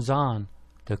turns on.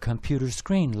 The computer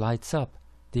screen lights up.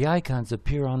 The icons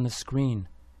appear on the screen.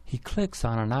 He clicks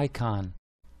on an icon.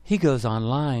 He goes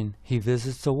online. He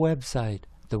visits a website.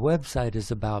 The website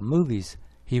is about movies.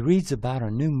 He reads about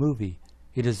a new movie.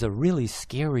 It is a really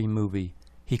scary movie.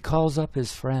 He calls up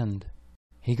his friend.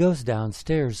 He goes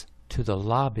downstairs to the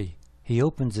lobby. He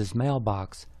opens his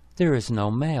mailbox. There is no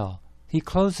mail. He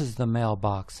closes the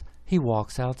mailbox. He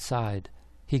walks outside.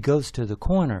 He goes to the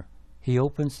corner. He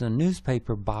opens the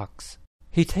newspaper box.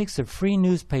 He takes a free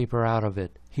newspaper out of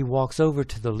it. He walks over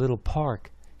to the little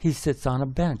park. He sits on a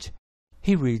bench.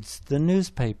 He reads the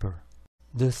newspaper.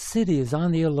 The city is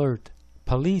on the alert.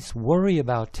 Police worry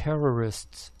about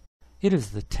terrorists. It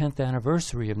is the 10th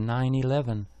anniversary of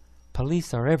 9/11.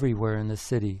 Police are everywhere in the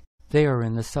city. They are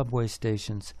in the subway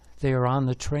stations. They are on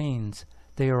the trains.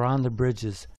 They are on the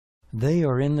bridges. They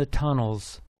are in the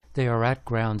tunnels. They are at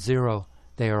Ground Zero.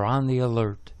 They are on the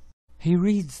alert. He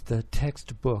reads the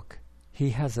textbook. He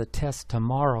has a test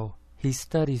tomorrow. He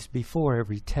studies before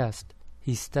every test.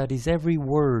 He studies every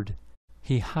word.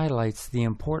 He highlights the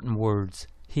important words.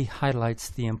 He highlights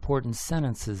the important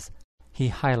sentences. He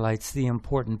highlights the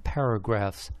important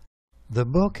paragraphs. The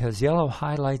book has yellow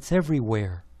highlights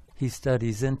everywhere. He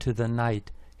studies into the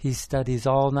night. He studies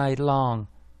all night long.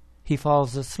 He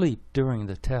falls asleep during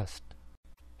the test.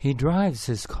 He drives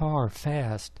his car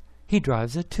fast. He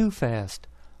drives it too fast.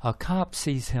 A cop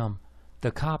sees him. The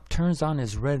cop turns on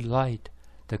his red light.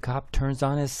 The cop turns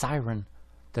on his siren.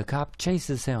 The cop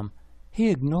chases him. He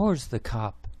ignores the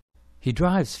cop. He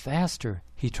drives faster.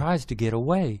 He tries to get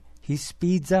away. He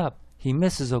speeds up. He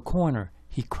misses a corner.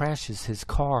 He crashes his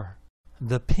car.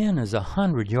 The pin is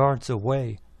 100 yards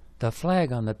away. The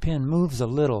flag on the pin moves a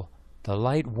little. The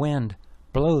light wind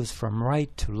blows from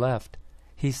right to left.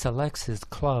 He selects his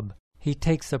club. He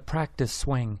takes a practice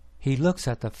swing. He looks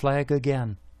at the flag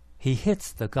again. He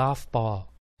hits the golf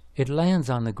ball. It lands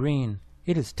on the green.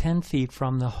 It is 10 feet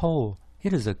from the hole.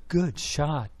 It is a good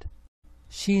shot.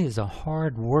 She is a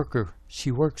hard worker.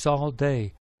 She works all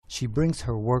day. She brings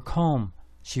her work home.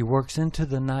 She works into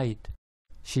the night.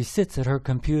 She sits at her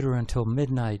computer until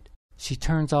midnight. She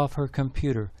turns off her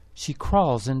computer. She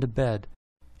crawls into bed.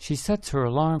 She sets her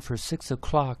alarm for 6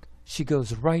 o'clock. She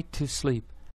goes right to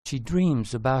sleep. She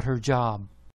dreams about her job.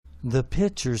 The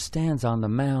pitcher stands on the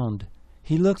mound.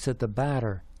 He looks at the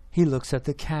batter. He looks at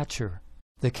the catcher.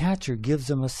 The catcher gives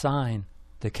him a sign.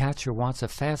 The catcher wants a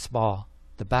fastball.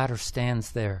 The batter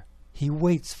stands there. He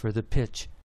waits for the pitch.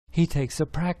 He takes a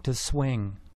practice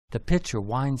swing. The pitcher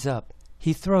winds up.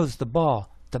 He throws the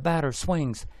ball. The batter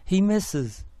swings. He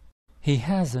misses. He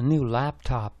has a new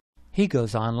laptop. He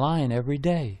goes online every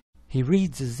day. He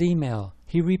reads his email.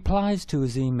 He replies to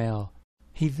his email.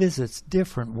 He visits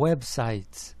different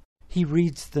websites. He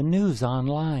reads the news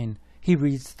online. He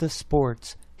reads the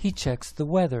sports. He checks the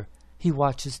weather. He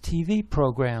watches TV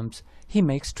programs. He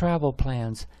makes travel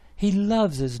plans. He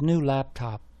loves his new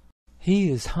laptop. He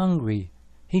is hungry.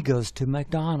 He goes to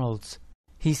McDonald's.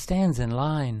 He stands in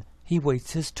line. He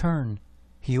waits his turn.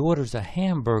 He orders a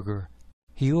hamburger.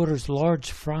 He orders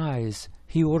large fries.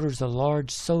 He orders a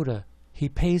large soda. He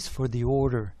pays for the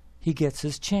order. He gets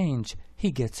his change.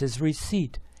 He gets his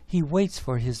receipt. He waits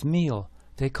for his meal.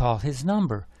 They call his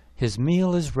number. His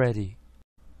meal is ready.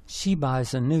 She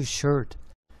buys a new shirt.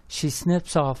 She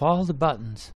snips off all the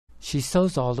buttons. She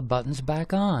sews all the buttons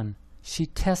back on. She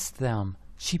tests them.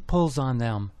 She pulls on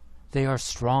them. They are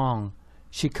strong.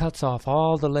 She cuts off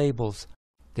all the labels.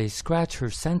 They scratch her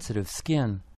sensitive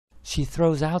skin. She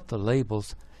throws out the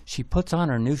labels. She puts on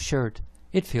her new shirt.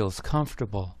 It feels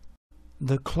comfortable.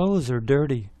 The clothes are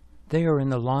dirty. They are in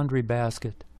the laundry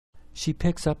basket. She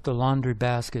picks up the laundry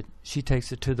basket. She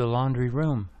takes it to the laundry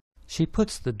room. She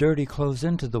puts the dirty clothes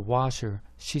into the washer.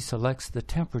 She selects the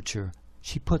temperature.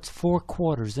 She puts 4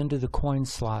 quarters into the coin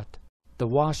slot. The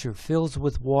washer fills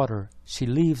with water. She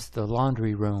leaves the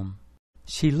laundry room.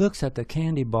 She looks at the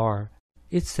candy bar.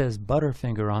 It says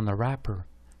Butterfinger on the wrapper.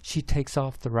 She takes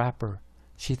off the wrapper.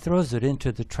 She throws it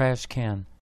into the trash can.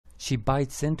 She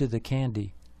bites into the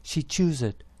candy. She chews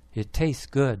it. It tastes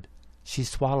good. She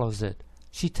swallows it.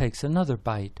 She takes another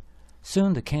bite.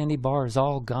 Soon the candy bar is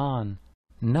all gone.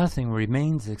 Nothing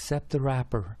remains except the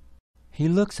wrapper. He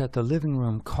looks at the living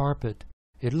room carpet.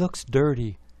 It looks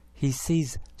dirty. He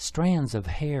sees strands of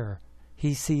hair.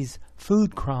 He sees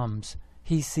food crumbs.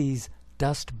 He sees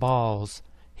dust balls.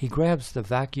 He grabs the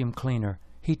vacuum cleaner.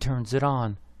 He turns it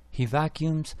on. He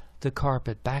vacuums the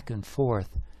carpet back and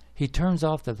forth. He turns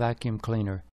off the vacuum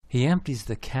cleaner. He empties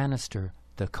the canister.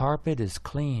 The carpet is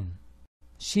clean.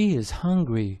 She is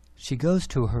hungry. She goes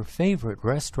to her favorite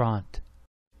restaurant.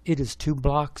 It is 2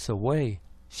 blocks away.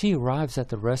 She arrives at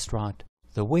the restaurant.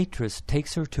 The waitress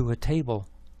takes her to a table.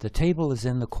 The table is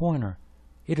in the corner.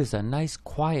 It is a nice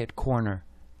quiet corner.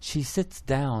 She sits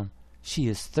down. She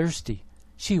is thirsty.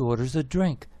 She orders a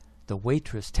drink. The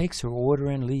waitress takes her order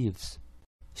and leaves.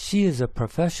 She is a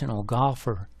professional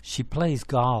golfer. She plays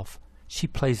golf. She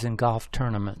plays in golf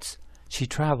tournaments. She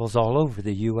travels all over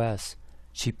the U.S.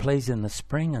 She plays in the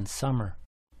spring and summer.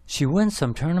 She wins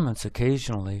some tournaments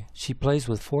occasionally. She plays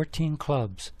with 14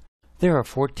 clubs. There are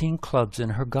 14 clubs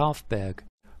in her golf bag.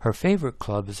 Her favorite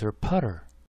club is her putter.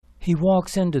 He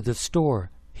walks into the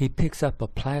store. He picks up a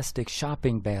plastic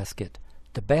shopping basket.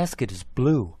 The basket is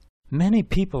blue. Many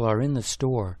people are in the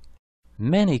store.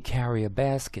 Many carry a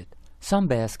basket. Some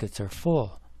baskets are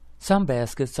full. Some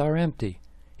baskets are empty.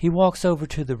 He walks over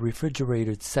to the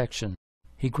refrigerated section.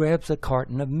 He grabs a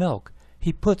carton of milk.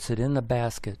 He puts it in the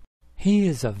basket. He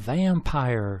is a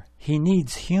vampire. He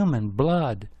needs human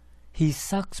blood. He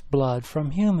sucks blood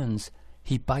from humans.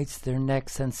 He bites their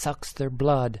necks and sucks their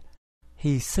blood.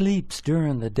 He sleeps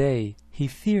during the day. He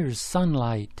fears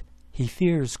sunlight. He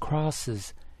fears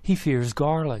crosses. He fears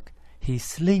garlic. He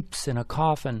sleeps in a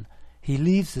coffin. He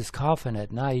leaves his coffin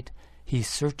at night. He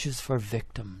searches for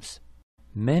victims.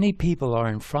 Many people are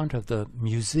in front of the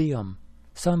museum.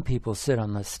 Some people sit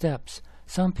on the steps.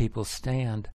 Some people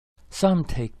stand. Some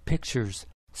take pictures.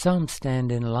 Some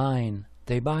stand in line.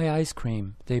 They buy ice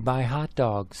cream. They buy hot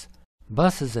dogs.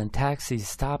 Buses and taxis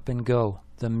stop and go.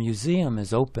 The museum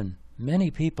is open.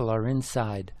 Many people are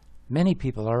inside. Many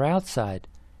people are outside.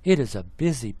 It is a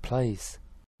busy place.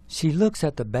 She looks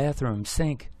at the bathroom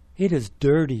sink. It is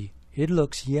dirty. It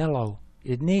looks yellow.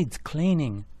 It needs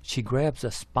cleaning. She grabs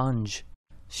a sponge.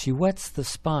 She wets the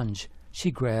sponge. She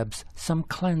grabs some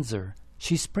cleanser.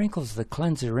 She sprinkles the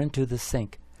cleanser into the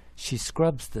sink. She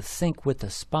scrubs the sink with the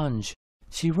sponge.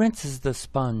 She rinses the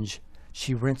sponge.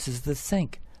 She rinses the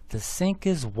sink. The sink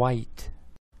is white.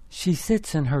 She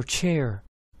sits in her chair.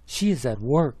 She is at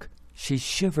work. She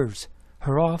shivers.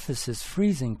 Her office is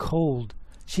freezing cold.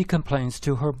 She complains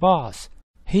to her boss.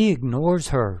 He ignores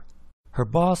her. Her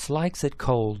boss likes it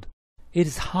cold. It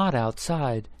is hot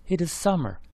outside. It is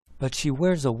summer. But she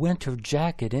wears a winter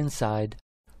jacket inside.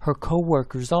 Her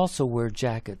co-workers also wear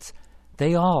jackets.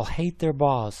 They all hate their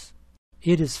boss.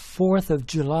 It is 4th of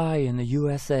July in the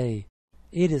USA.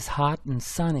 It is hot and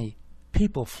sunny.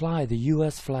 People fly the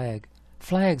U.S. flag.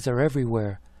 Flags are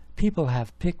everywhere. People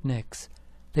have picnics.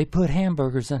 They put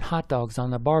hamburgers and hot dogs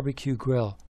on the barbecue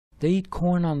grill. They eat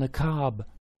corn on the cob.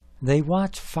 They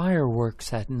watch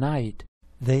fireworks at night.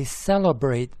 They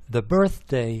celebrate the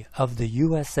birthday of the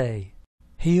USA.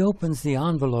 He opens the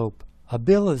envelope. A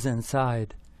bill is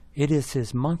inside. It is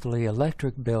his monthly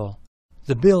electric bill.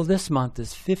 The bill this month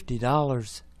is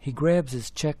 $50. He grabs his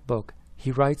checkbook.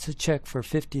 He writes a check for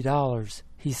 $50.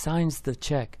 He signs the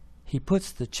check. He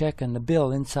puts the check and the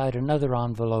bill inside another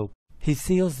envelope. He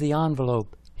seals the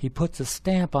envelope. He puts a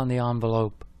stamp on the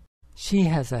envelope. She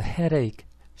has a headache.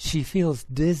 She feels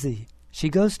dizzy. She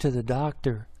goes to the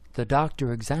doctor. The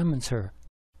doctor examines her.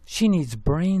 She needs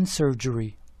brain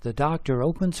surgery. The doctor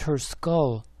opens her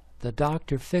skull. The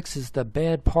doctor fixes the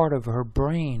bad part of her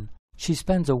brain. She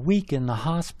spends a week in the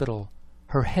hospital.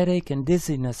 Her headache and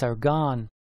dizziness are gone.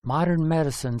 Modern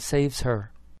medicine saves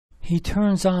her. He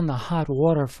turns on the hot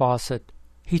water faucet.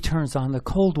 He turns on the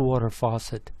cold water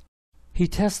faucet. He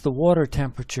tests the water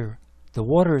temperature. The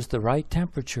water is the right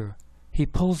temperature. He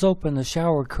pulls open the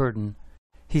shower curtain.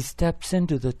 He steps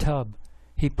into the tub.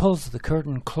 He pulls the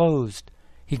curtain closed.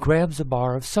 He grabs a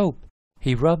bar of soap.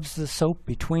 He rubs the soap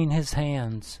between his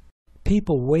hands.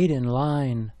 People wait in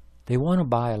line. They want to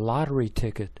buy a lottery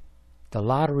ticket. The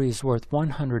lottery is worth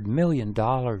 $100 million.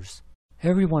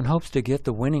 Everyone hopes to get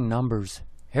the winning numbers.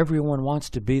 Everyone wants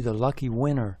to be the lucky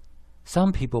winner.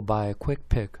 Some people buy a quick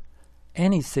pick.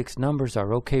 Any 6 numbers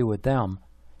are okay with them.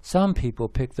 Some people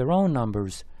pick their own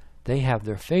numbers. They have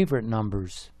their favorite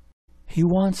numbers. He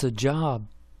wants a job.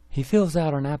 He fills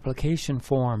out an application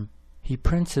form. He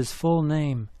prints his full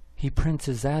name. He prints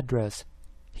his address.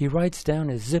 He writes down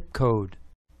his zip code.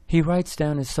 He writes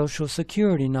down his social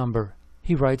security number.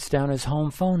 He writes down his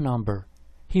home phone number.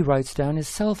 He writes down his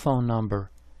cell phone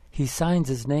number. He signs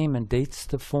his name and dates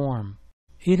the form.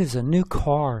 It is a new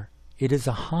car. It is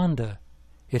a Honda.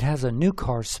 It has a new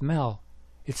car smell.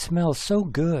 It smells so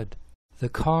good. The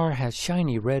car has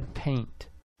shiny red paint.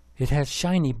 It has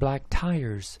shiny black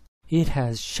tires. It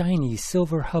has shiny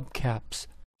silver hubcaps.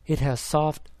 It has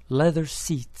soft leather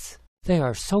seats. They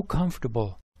are so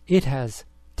comfortable. It has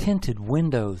tinted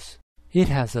windows. It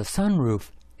has a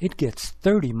sunroof. It gets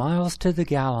 30 miles to the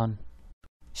gallon.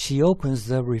 She opens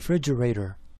the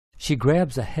refrigerator. She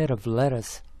grabs a head of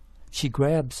lettuce. She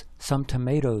grabs some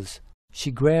tomatoes. She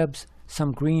grabs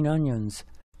some green onions.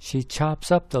 She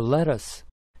chops up the lettuce.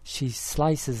 She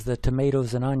slices the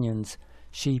tomatoes and onions.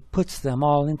 She puts them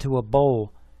all into a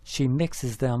bowl. She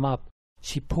mixes them up.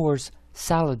 She pours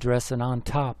salad dressing on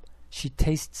top. She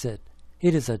tastes it.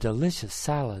 It is a delicious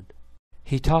salad.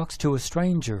 He talks to a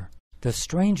stranger. The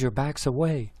stranger backs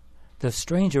away. The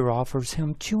stranger offers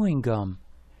him chewing gum.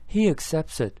 He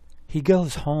accepts it. He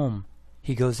goes home.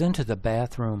 He goes into the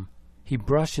bathroom. He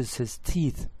brushes his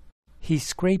teeth. He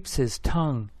scrapes his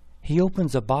tongue. He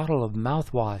opens a bottle of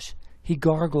mouthwash. He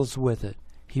gargles with it.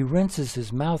 He rinses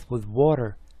his mouth with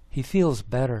water. He feels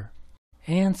better.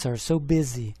 Ants are so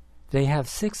busy. They have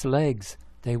 6 legs.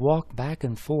 They walk back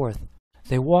and forth.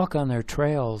 They walk on their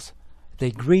trails.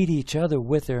 They greet each other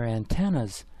with their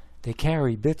antennas. They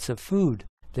carry bits of food.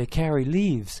 They carry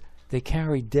leaves. They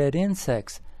carry dead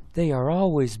insects. They are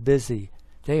always busy.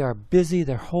 They are busy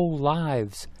their whole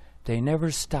lives. They never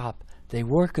stop. They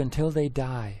work until they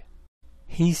die.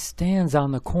 He stands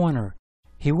on the corner.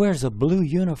 He wears a blue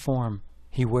uniform.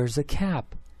 He wears a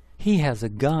cap. He has a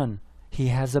gun. He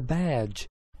has a badge.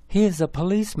 He is a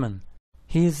policeman.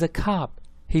 He is a cop.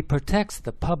 He protects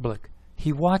the public.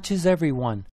 He watches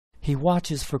everyone. He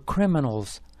watches for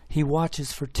criminals. He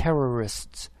watches for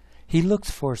terrorists. He looks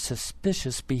for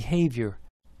suspicious behavior.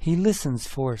 He listens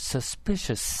for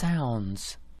suspicious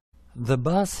sounds. The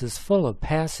bus is full of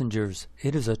passengers.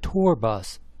 It is a tour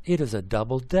bus. It is a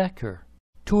double-decker.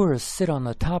 Tourists sit on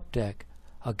the top deck.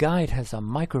 A guide has a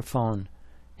microphone.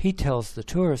 He tells the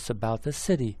tourists about the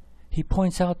city. He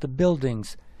points out the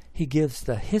buildings. He gives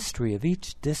the history of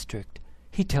each district.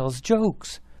 He tells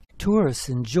jokes. Tourists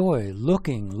enjoy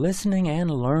looking, listening, and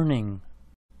learning.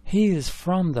 He is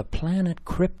from the planet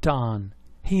Krypton.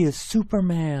 He is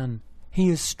Superman. He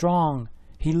is strong.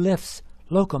 He lifts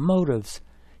locomotives.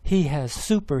 He has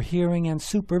super hearing and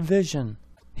supervision.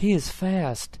 He is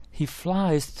fast. He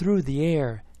flies through the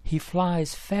air. He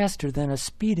flies faster than a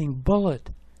speeding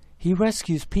bullet. He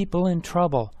rescues people in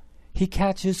trouble. He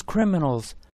catches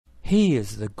criminals. He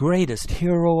is the greatest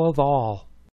hero of all.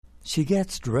 She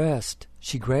gets dressed.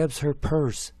 She grabs her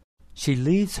purse. She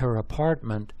leaves her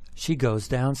apartment. She goes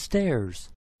downstairs.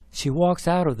 She walks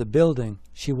out of the building.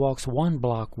 She walks 1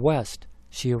 block west.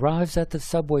 She arrives at the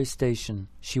subway station.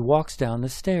 She walks down the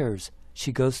stairs.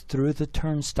 She goes through the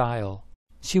turnstile.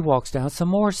 She walks down some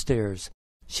more stairs.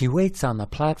 She waits on the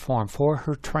platform for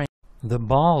her train. The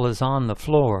ball is on the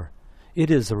floor.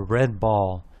 It is a red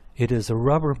ball. It is a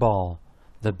rubber ball.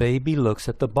 The baby looks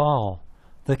at the ball.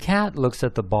 The cat looks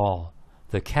at the ball.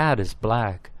 The cat is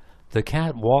black. The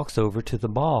cat walks over to the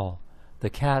ball. The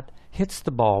cat hits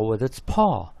the ball with its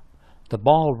paw. The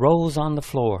ball rolls on the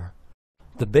floor.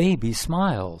 The baby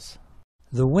smiles.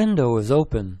 The window is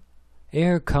open.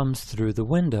 Air comes through the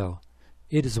window.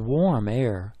 It is warm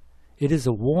air. It is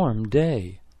a warm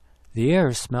day. The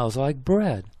air smells like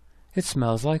bread. It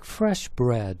smells like fresh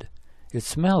bread. It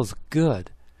smells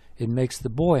good. It makes the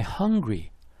boy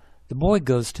hungry. The boy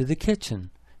goes to the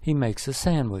kitchen. He makes a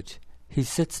sandwich. He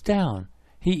sits down.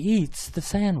 He eats the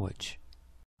sandwich.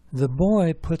 The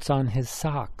boy puts on his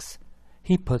socks.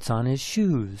 He puts on his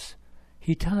shoes.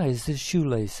 He ties his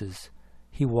shoelaces.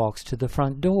 He walks to the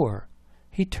front door.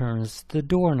 He turns the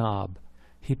doorknob.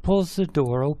 He pulls the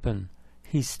door open.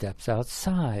 He steps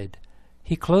outside.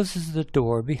 He closes the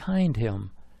door behind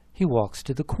him. He walks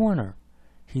to the corner.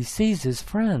 He sees his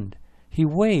friend. He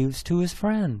waves to his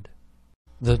friend.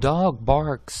 The dog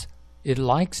barks. It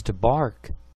likes to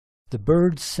bark. The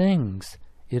bird sings.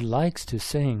 It likes to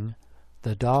sing.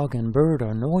 The dog and bird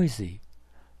are noisy.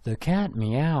 The cat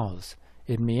meows.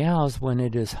 It meows when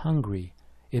it is hungry.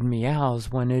 It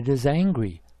meows when it is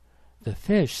angry. The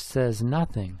fish says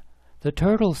nothing. The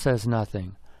turtle says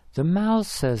nothing. The mouse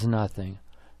says nothing.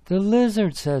 The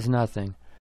lizard says nothing.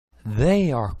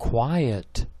 They are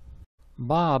quiet.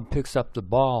 Bob picks up the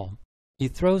ball. He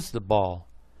throws the ball.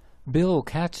 Bill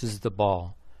catches the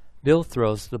ball. Bill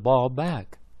throws the ball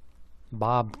back.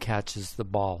 Bob catches the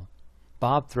ball.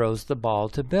 Bob throws the ball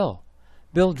to Bill.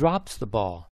 Bill drops the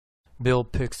ball. Bill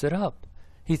picks it up.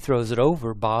 He throws it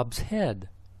over Bob's head.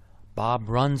 Bob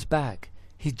runs back.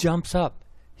 He jumps up.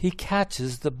 He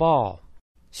catches the ball.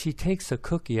 She takes a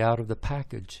cookie out of the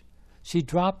package. She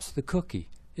drops the cookie.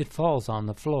 It falls on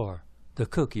the floor. The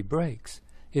cookie breaks.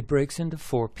 It breaks into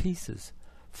 4 pieces.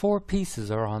 4 pieces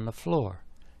are on the floor.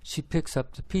 She picks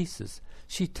up the pieces.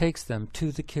 She takes them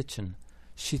to the kitchen.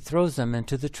 She throws them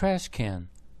into the trash can.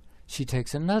 She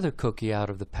takes another cookie out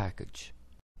of the package.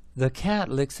 The cat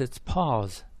licks its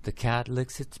paws. The cat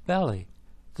licks its belly.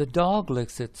 The dog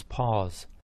licks its paws.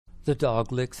 The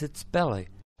dog licks its belly.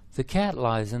 The cat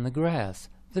lies in the grass.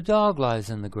 The dog lies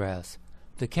in the grass.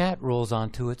 The cat rolls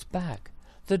onto its back.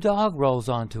 The dog rolls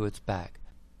onto its back.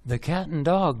 The cat and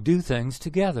dog do things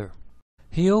together.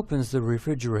 He opens the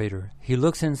refrigerator. He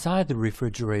looks inside the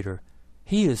refrigerator.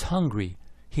 He is hungry.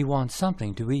 He wants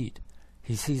something to eat.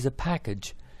 He sees a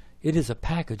package. It is a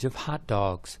package of hot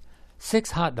dogs.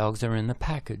 6 hot dogs are in the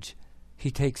package. He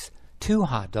takes 2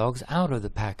 hot dogs out of the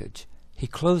package. He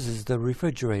closes the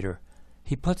refrigerator.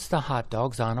 He puts the hot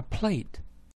dogs on a plate.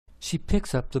 She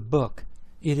picks up the book.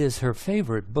 It is her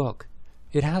favorite book.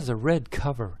 It has a red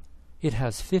cover. It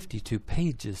has 52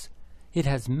 pages. It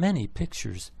has many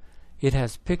pictures. It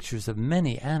has pictures of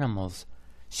many animals.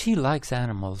 She likes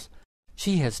animals.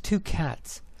 She has 2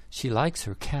 cats. She likes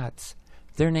her cats.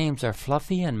 Their names are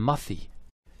Fluffy and Muffy.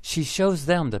 She shows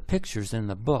them the pictures in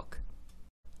the book.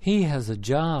 He has a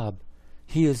job.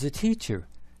 He is a teacher.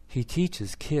 He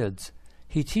teaches kids.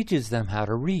 He teaches them how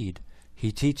to read.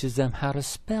 He teaches them how to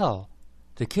spell.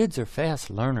 The kids are fast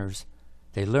learners.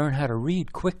 They learn how to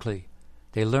read quickly.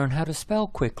 They learn how to spell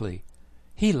quickly.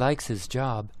 He likes his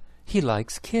job. He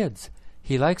likes kids.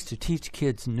 He likes to teach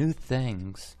kids new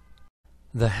things.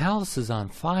 The house is on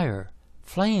fire.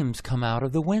 Flames come out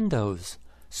of the windows.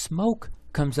 Smoke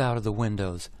comes out of the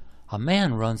windows. A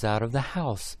man runs out of the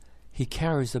house. He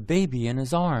carries a baby in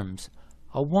his arms.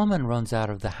 A woman runs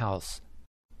out of the house.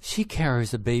 She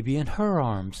carries a baby in her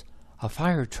arms. A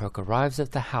fire truck arrives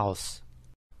at the house.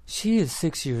 She is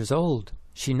 6 years old.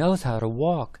 She knows how to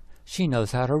walk. She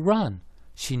knows how to run.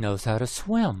 She knows how to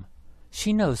swim.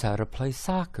 She knows how to play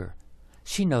soccer.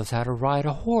 She knows how to ride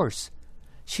a horse.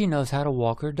 She knows how to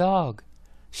walk her dog.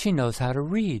 She knows how to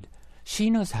read.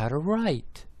 She knows how to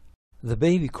write. The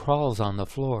baby crawls on the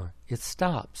floor. It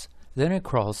stops. Then it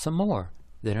crawls some more.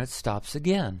 Then it stops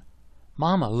again.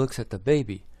 Mama looks at the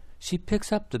baby. She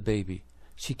picks up the baby.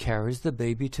 She carries the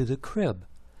baby to the crib.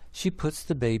 She puts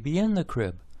the baby in the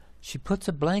crib. She puts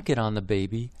a blanket on the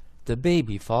baby. The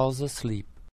baby falls asleep.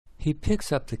 He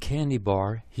picks up the candy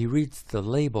bar. He reads the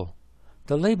label.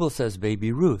 The label says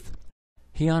Baby Ruth.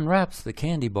 He unwraps the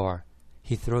candy bar.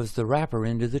 He throws the wrapper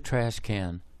into the trash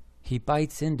can. He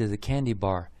bites into the candy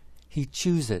bar. He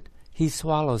chews it. He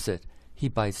swallows it. He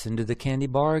bites into the candy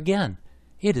bar again.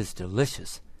 It is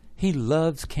delicious. He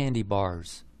loves candy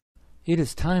bars. It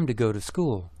is time to go to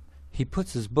school. He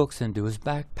puts his books into his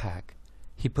backpack.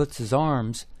 He puts his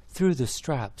arms through the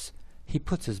straps. He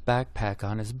puts his backpack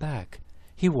on his back.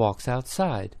 He walks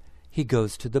outside. He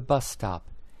goes to the bus stop.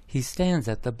 He stands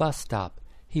at the bus stop.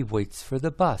 He waits for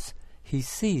the bus. He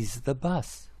sees the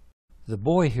bus. The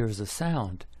boy hears a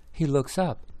sound. He looks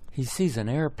up. He sees an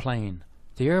airplane.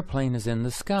 The airplane is in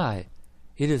the sky.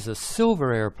 It is a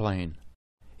silver airplane.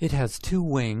 It has 2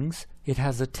 wings. It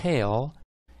has a tail.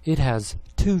 It has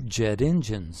 2 jet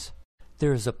engines.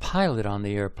 There is a pilot on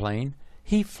the airplane.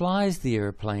 He flies the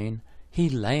airplane. He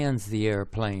lands the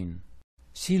airplane.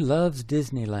 She loves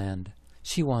Disneyland.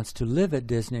 She wants to live at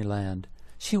Disneyland.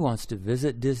 She wants to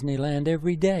visit Disneyland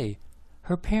every day.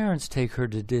 Her parents take her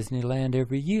to Disneyland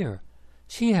every year.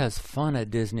 She has fun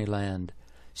at Disneyland.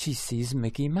 She sees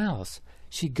Mickey Mouse.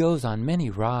 She goes on many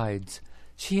rides.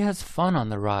 She has fun on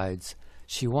the rides.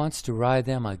 She wants to ride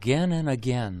them again and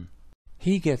again.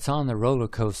 He gets on the roller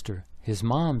coaster. His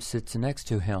mom sits next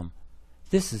to him.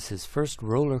 This is his first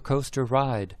roller coaster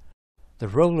ride. The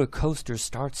roller coaster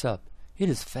starts up. It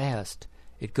is fast.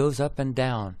 It goes up and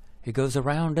down. It goes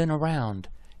around and around.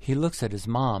 He looks at his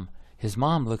mom. His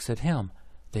mom looks at him.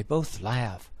 They both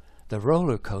laugh. The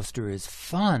roller coaster is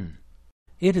fun.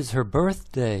 It is her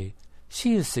birthday.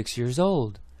 She is 6 years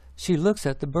old. She looks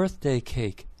at the birthday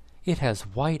cake. It has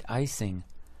white icing.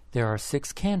 There are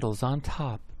 6 candles on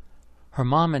top. Her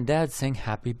mom and dad sing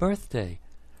happy birthday.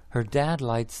 Her dad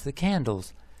lights the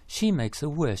candles. She makes a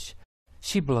wish.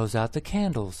 She blows out the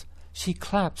candles. She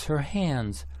claps her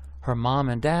hands. Her mom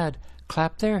and dad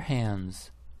clap their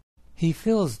hands. He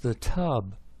fills the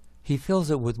tub. He fills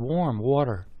it with warm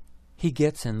water. He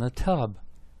gets in the tub.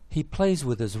 He plays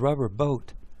with his rubber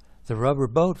boat. The rubber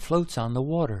boat floats on the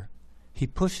water. He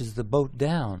pushes the boat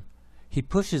down. He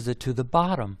pushes it to the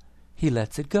bottom. He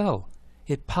lets it go.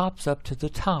 It pops up to the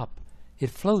top. It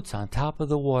floats on top of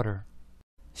the water.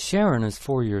 Sharon is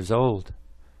 4 years old.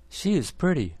 She is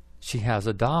pretty. She has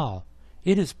a doll.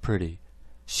 It is pretty.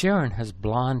 Sharon has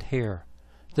blonde hair.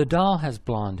 The doll has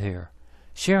blonde hair.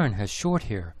 Sharon has short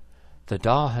hair. The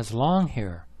doll has long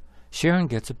hair. Sharon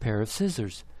gets a pair of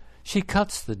scissors. She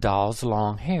cuts the doll's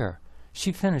long hair.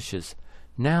 She finishes.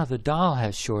 Now the doll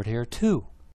has short hair too.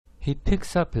 He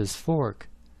picks up his fork.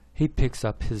 He picks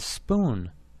up his spoon.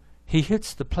 He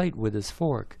hits the plate with his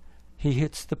fork. He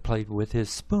hits the plate with his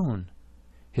spoon.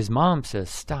 His mom says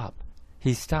stop.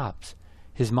 He stops.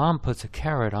 His mom puts a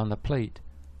carrot on the plate.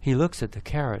 He looks at the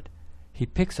carrot. He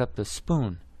picks up the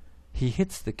spoon. He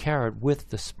hits the carrot with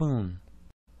the spoon.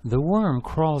 The worm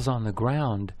crawls on the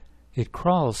ground. It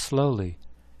crawls slowly.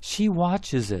 She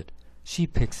watches it. She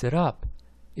picks it up.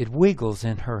 It wiggles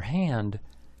in her hand.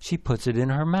 She puts it in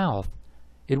her mouth.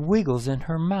 It wiggles in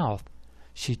her mouth.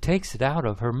 She takes it out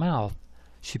of her mouth.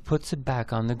 She puts it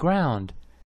back on the ground.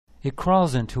 It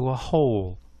crawls into a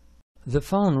hole. The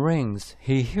phone rings.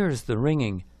 He hears the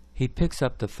ringing. He picks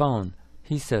up the phone.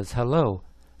 He says hello.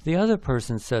 The other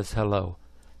person says hello.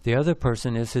 The other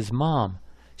person is his mom.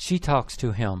 She talks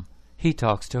to him. He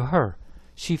talks to her.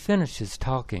 She finishes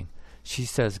talking. She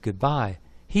says goodbye.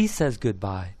 He says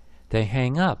goodbye. They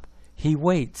hang up. He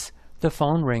waits. The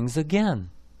phone rings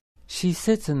again. She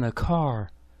sits in the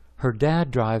car. Her dad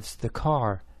drives the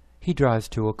car. He drives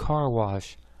to a car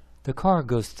wash. The car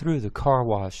goes through the car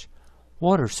wash.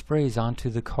 Water sprays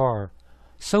onto the car.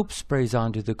 Soap sprays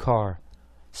onto the car.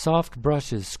 Soft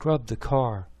brushes scrub the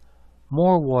car.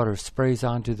 More water sprays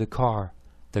onto the car.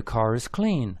 The car is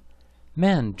clean.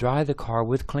 Men dry the car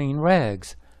with clean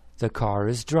rags. The car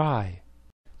is dry.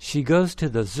 She goes to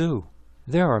the zoo.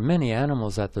 There are many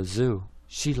animals at the zoo.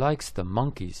 She likes the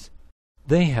monkeys.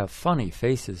 They have funny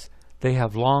faces. They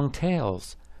have long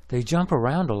tails. They jump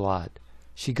around a lot.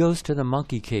 She goes to the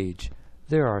monkey cage.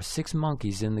 There are 6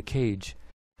 monkeys in the cage.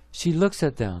 She looks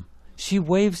at them. She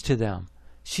waves to them.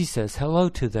 She says hello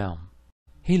to them.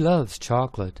 He loves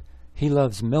chocolate. He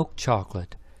loves milk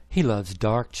chocolate. He loves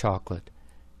dark chocolate.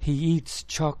 He eats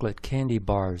chocolate candy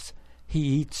bars. He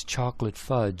eats chocolate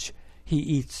fudge. He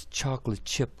eats chocolate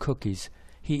chip cookies.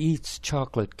 He eats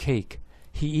chocolate cake.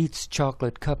 He eats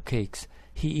chocolate cupcakes.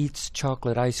 He eats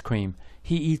chocolate ice cream.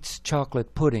 He eats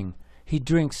chocolate pudding. He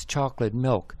drinks chocolate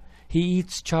milk. He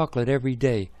eats chocolate every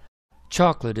day.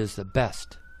 Chocolate is the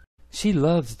best. She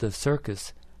loves the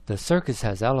circus. The circus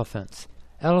has elephants.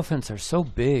 Elephants are so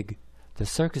big. The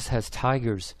circus has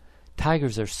tigers.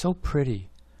 Tigers are so pretty.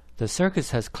 The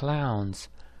circus has clowns.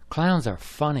 Clowns are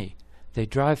funny. They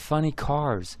drive funny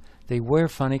cars. They wear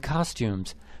funny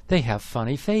costumes. They have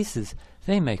funny faces.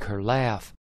 They make her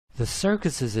laugh. The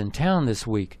circus is in town this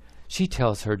week. She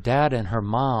tells her dad and her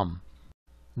mom.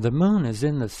 The moon is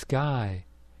in the sky.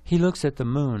 He looks at the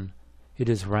moon. It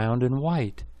is round and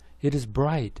white. It is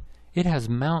bright. It has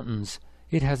mountains.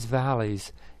 It has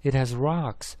valleys. It has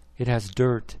rocks. It has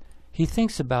dirt. He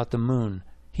thinks about the moon.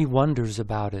 He wonders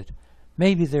about it.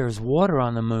 Maybe there is water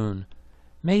on the moon.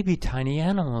 Maybe tiny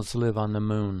animals live on the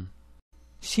moon.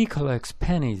 She collects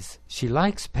pennies. She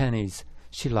likes pennies.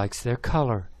 She likes their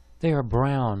color. They are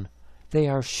brown. They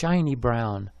are shiny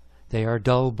brown. They are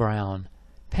dull brown.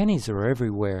 Pennies are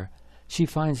everywhere. She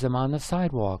finds them on the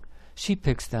sidewalk. She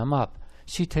picks them up.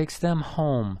 She takes them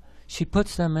home. She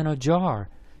puts them in a jar.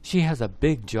 She has a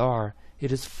big jar.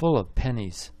 It is full of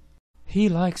pennies. He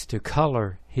likes to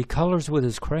color. He colors with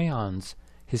his crayons.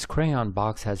 His crayon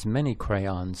box has many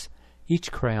crayons.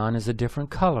 Each crayon is a different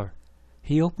color.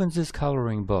 He opens his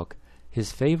coloring book.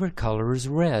 His favorite color is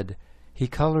red. He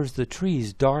colors the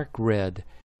trees dark red.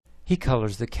 He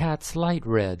colors the cats light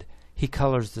red. He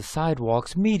colors the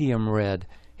sidewalks medium red.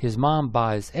 His mom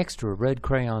buys extra red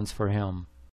crayons for him.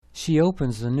 She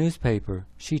opens the newspaper.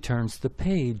 She turns the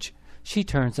page. She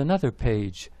turns another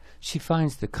page. She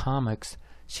finds the comics.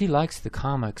 She likes the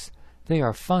comics. They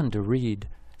are fun to read.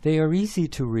 They are easy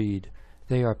to read.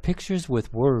 They are pictures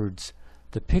with words.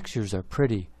 The pictures are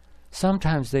pretty.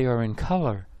 Sometimes they are in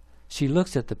color. She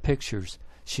looks at the pictures.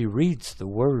 She reads the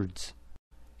words.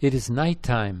 It is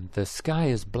nighttime. The sky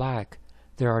is black.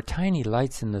 There are tiny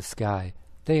lights in the sky.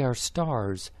 They are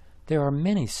stars. There are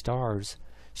many stars.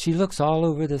 She looks all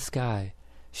over the sky.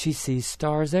 She sees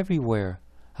stars everywhere.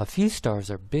 A few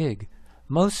stars are big.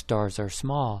 Most stars are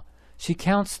small. She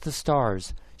counts the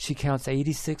stars. She counts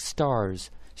 86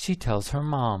 stars. She tells her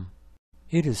mom.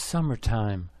 It is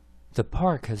summertime. The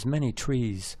park has many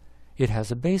trees. It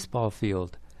has a baseball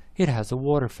field. It has a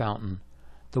water fountain.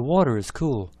 The water is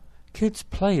cool. Kids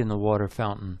play in the water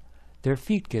fountain. Their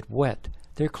feet get wet.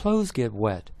 Their clothes get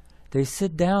wet. They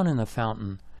sit down in the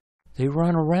fountain. They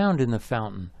run around in the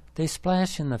fountain. They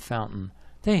splash in the fountain.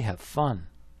 They have fun.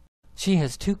 She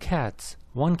has 2 cats.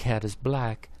 One cat is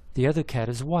black. The other cat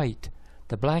is white.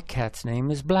 The black cat's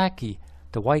name is Blackie.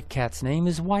 The white cat's name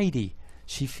is Whitey.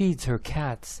 She feeds her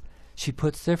cats. She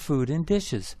puts their food in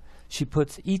dishes. She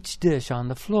puts each dish on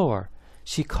the floor.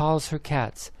 She calls her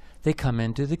cats. They come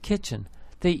into the kitchen.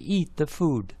 They eat the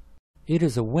food. It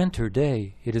is a winter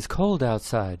day. It is cold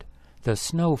outside. The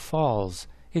snow falls.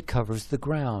 It covers the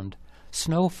ground.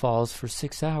 Snow falls for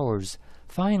 6 hours.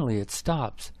 Finally it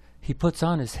stops. He puts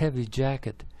on his heavy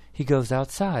jacket. He goes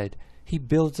outside. He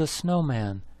builds a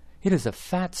snowman. It is a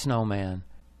fat snowman.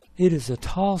 It is a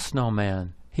tall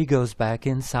snowman. He goes back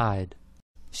inside.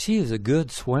 She is a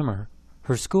good swimmer.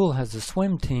 Her school has a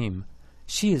swim team.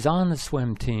 She is on the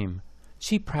swim team.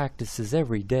 She practices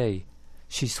every day.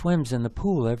 She swims in the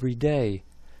pool every day.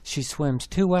 She swims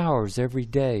 2 hours every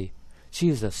day. She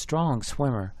is a strong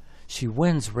swimmer. She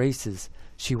wins races.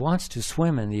 She wants to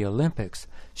swim in the Olympics.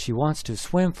 She wants to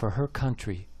swim for her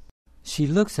country. She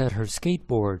looks at her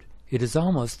skateboard. It is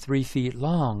almost 3 feet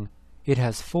long. It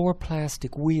has 4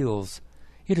 plastic wheels.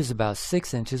 It is about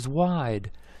 6 inches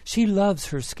wide. She loves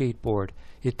her skateboard.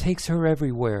 It takes her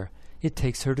everywhere. It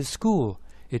takes her to school.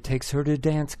 It takes her to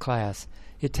dance class.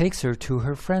 It takes her to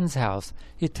her friend's house.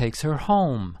 It takes her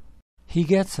home. He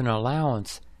gets an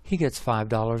allowance. He gets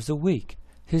 $5 a week.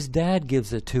 His dad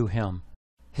gives it to him.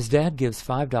 His dad gives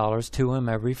 $5 to him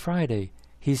every Friday.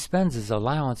 He spends his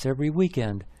allowance every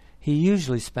weekend. He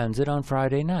usually spends it on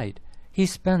Friday night. He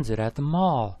spends it at the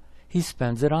mall. He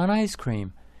spends it on ice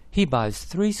cream. He buys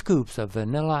 3 scoops of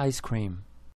vanilla ice cream.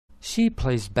 She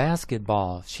plays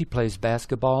basketball. She plays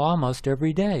basketball almost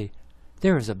every day.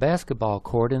 There is a basketball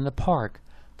court in the park.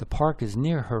 The park is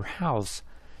near her house.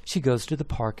 She goes to the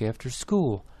park after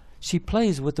school. She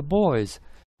plays with the boys.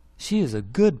 She is a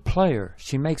good player.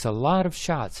 She makes a lot of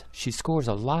shots. She scores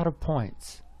a lot of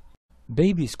points.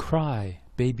 Babies cry.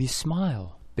 Babies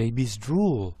smile. Babies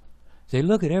drool. They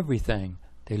look at everything.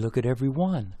 They look at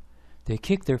everyone. They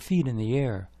kick their feet in the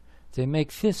air. They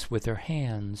make fists with their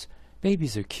hands.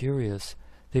 Babies are curious.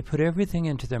 They put everything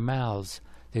into their mouths.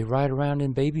 They ride around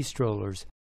in baby strollers.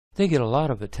 They get a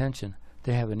lot of attention.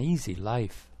 They have an easy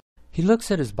life. He looks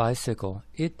at his bicycle.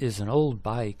 It is an old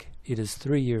bike. It is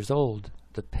 3 years old.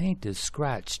 The paint is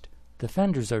scratched. The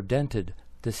fenders are dented.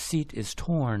 The seat is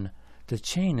torn. The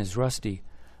chain is rusty.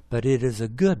 But it is a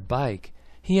good bike.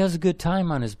 He has a good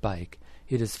time on his bike.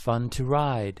 It is fun to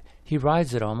ride. He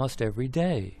rides it almost every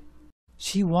day.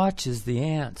 She watches the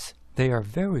ants. They are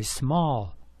very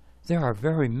small. There are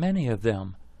very many of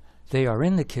them. They are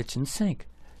in the kitchen sink.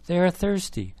 They are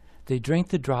thirsty. They drink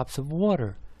the drops of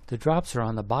water. The drops are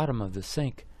on the bottom of the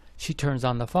sink. She turns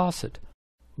on the faucet.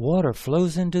 Water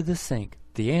flows into the sink.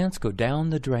 The ants go down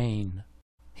the drain.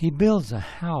 He builds a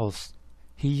house.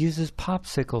 He uses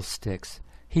popsicle sticks.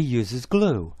 He uses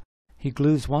glue. He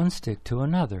glues one stick to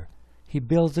another. He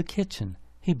builds a kitchen.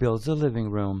 He builds a living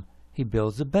room. He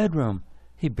builds a bedroom.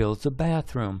 He builds a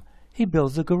bathroom. He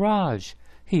builds a garage.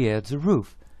 He adds a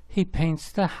roof. He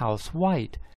paints the house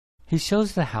white. He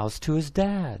shows the house to his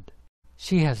dad.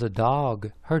 She has a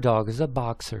dog. Her dog is a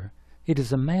boxer. It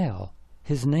is a male.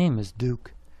 His name is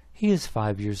Duke. He is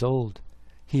 5 years old.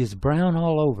 He is brown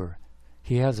all over.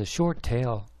 He has a short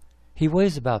tail. He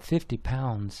weighs about 50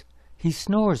 pounds. He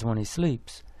snores when he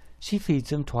sleeps. She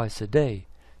feeds him twice a day.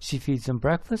 She feeds him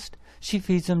breakfast. She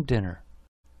feeds him dinner.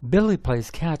 Billy plays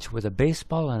catch with a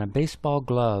baseball and a baseball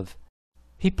glove.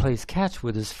 He plays catch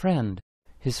with his friend.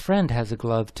 His friend has a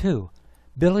glove too.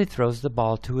 Billy throws the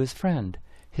ball to his friend.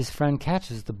 His friend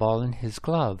catches the ball in his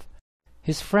glove.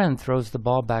 His friend throws the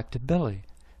ball back to Billy.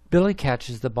 Billy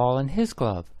catches the ball in his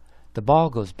glove. The ball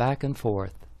goes back and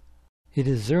forth. It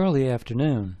is early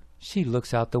afternoon. She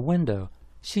looks out the window.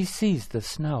 She sees the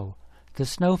snow. The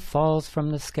snow falls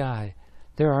from the sky.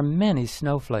 There are many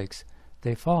snowflakes.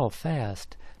 They fall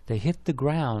fast. They hit the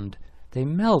ground. They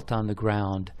melt on the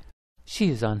ground. She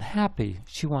is unhappy.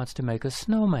 She wants to make a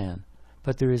snowman,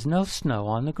 but there is no snow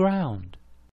on the ground.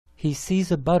 He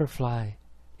sees a butterfly.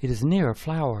 It is near a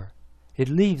flower. It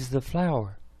leaves the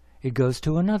flower. It goes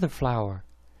to another flower.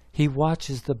 He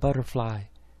watches the butterfly.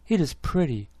 It is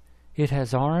pretty. It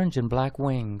has orange and black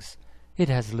wings. It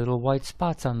has little white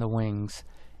spots on the wings.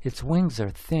 Its wings are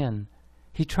thin.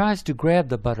 He tries to grab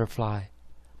the butterfly,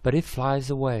 but it flies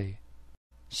away.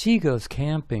 She goes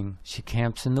camping. She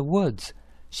camps in the woods.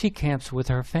 She camps with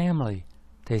her family.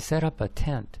 They set up a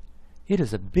tent. It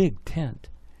is a big tent.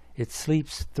 It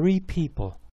sleeps 3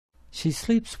 people. She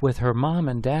sleeps with her mom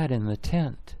and dad in the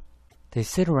tent. They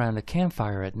sit around a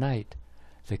campfire at night.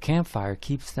 The campfire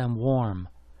keeps them warm.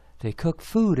 They cook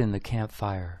food in the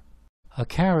campfire. A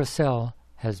carousel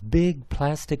has big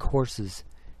plastic horses.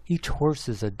 Each horse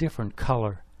is a different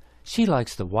color. She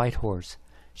likes the white horse.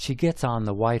 She gets on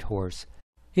the white horse.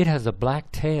 It has a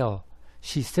black tail.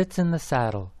 She sits in the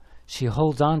saddle. She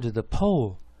holds on to the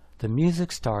pole. The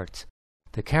music starts.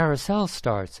 The carousel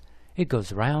starts. It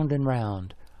goes round and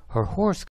round. Her horse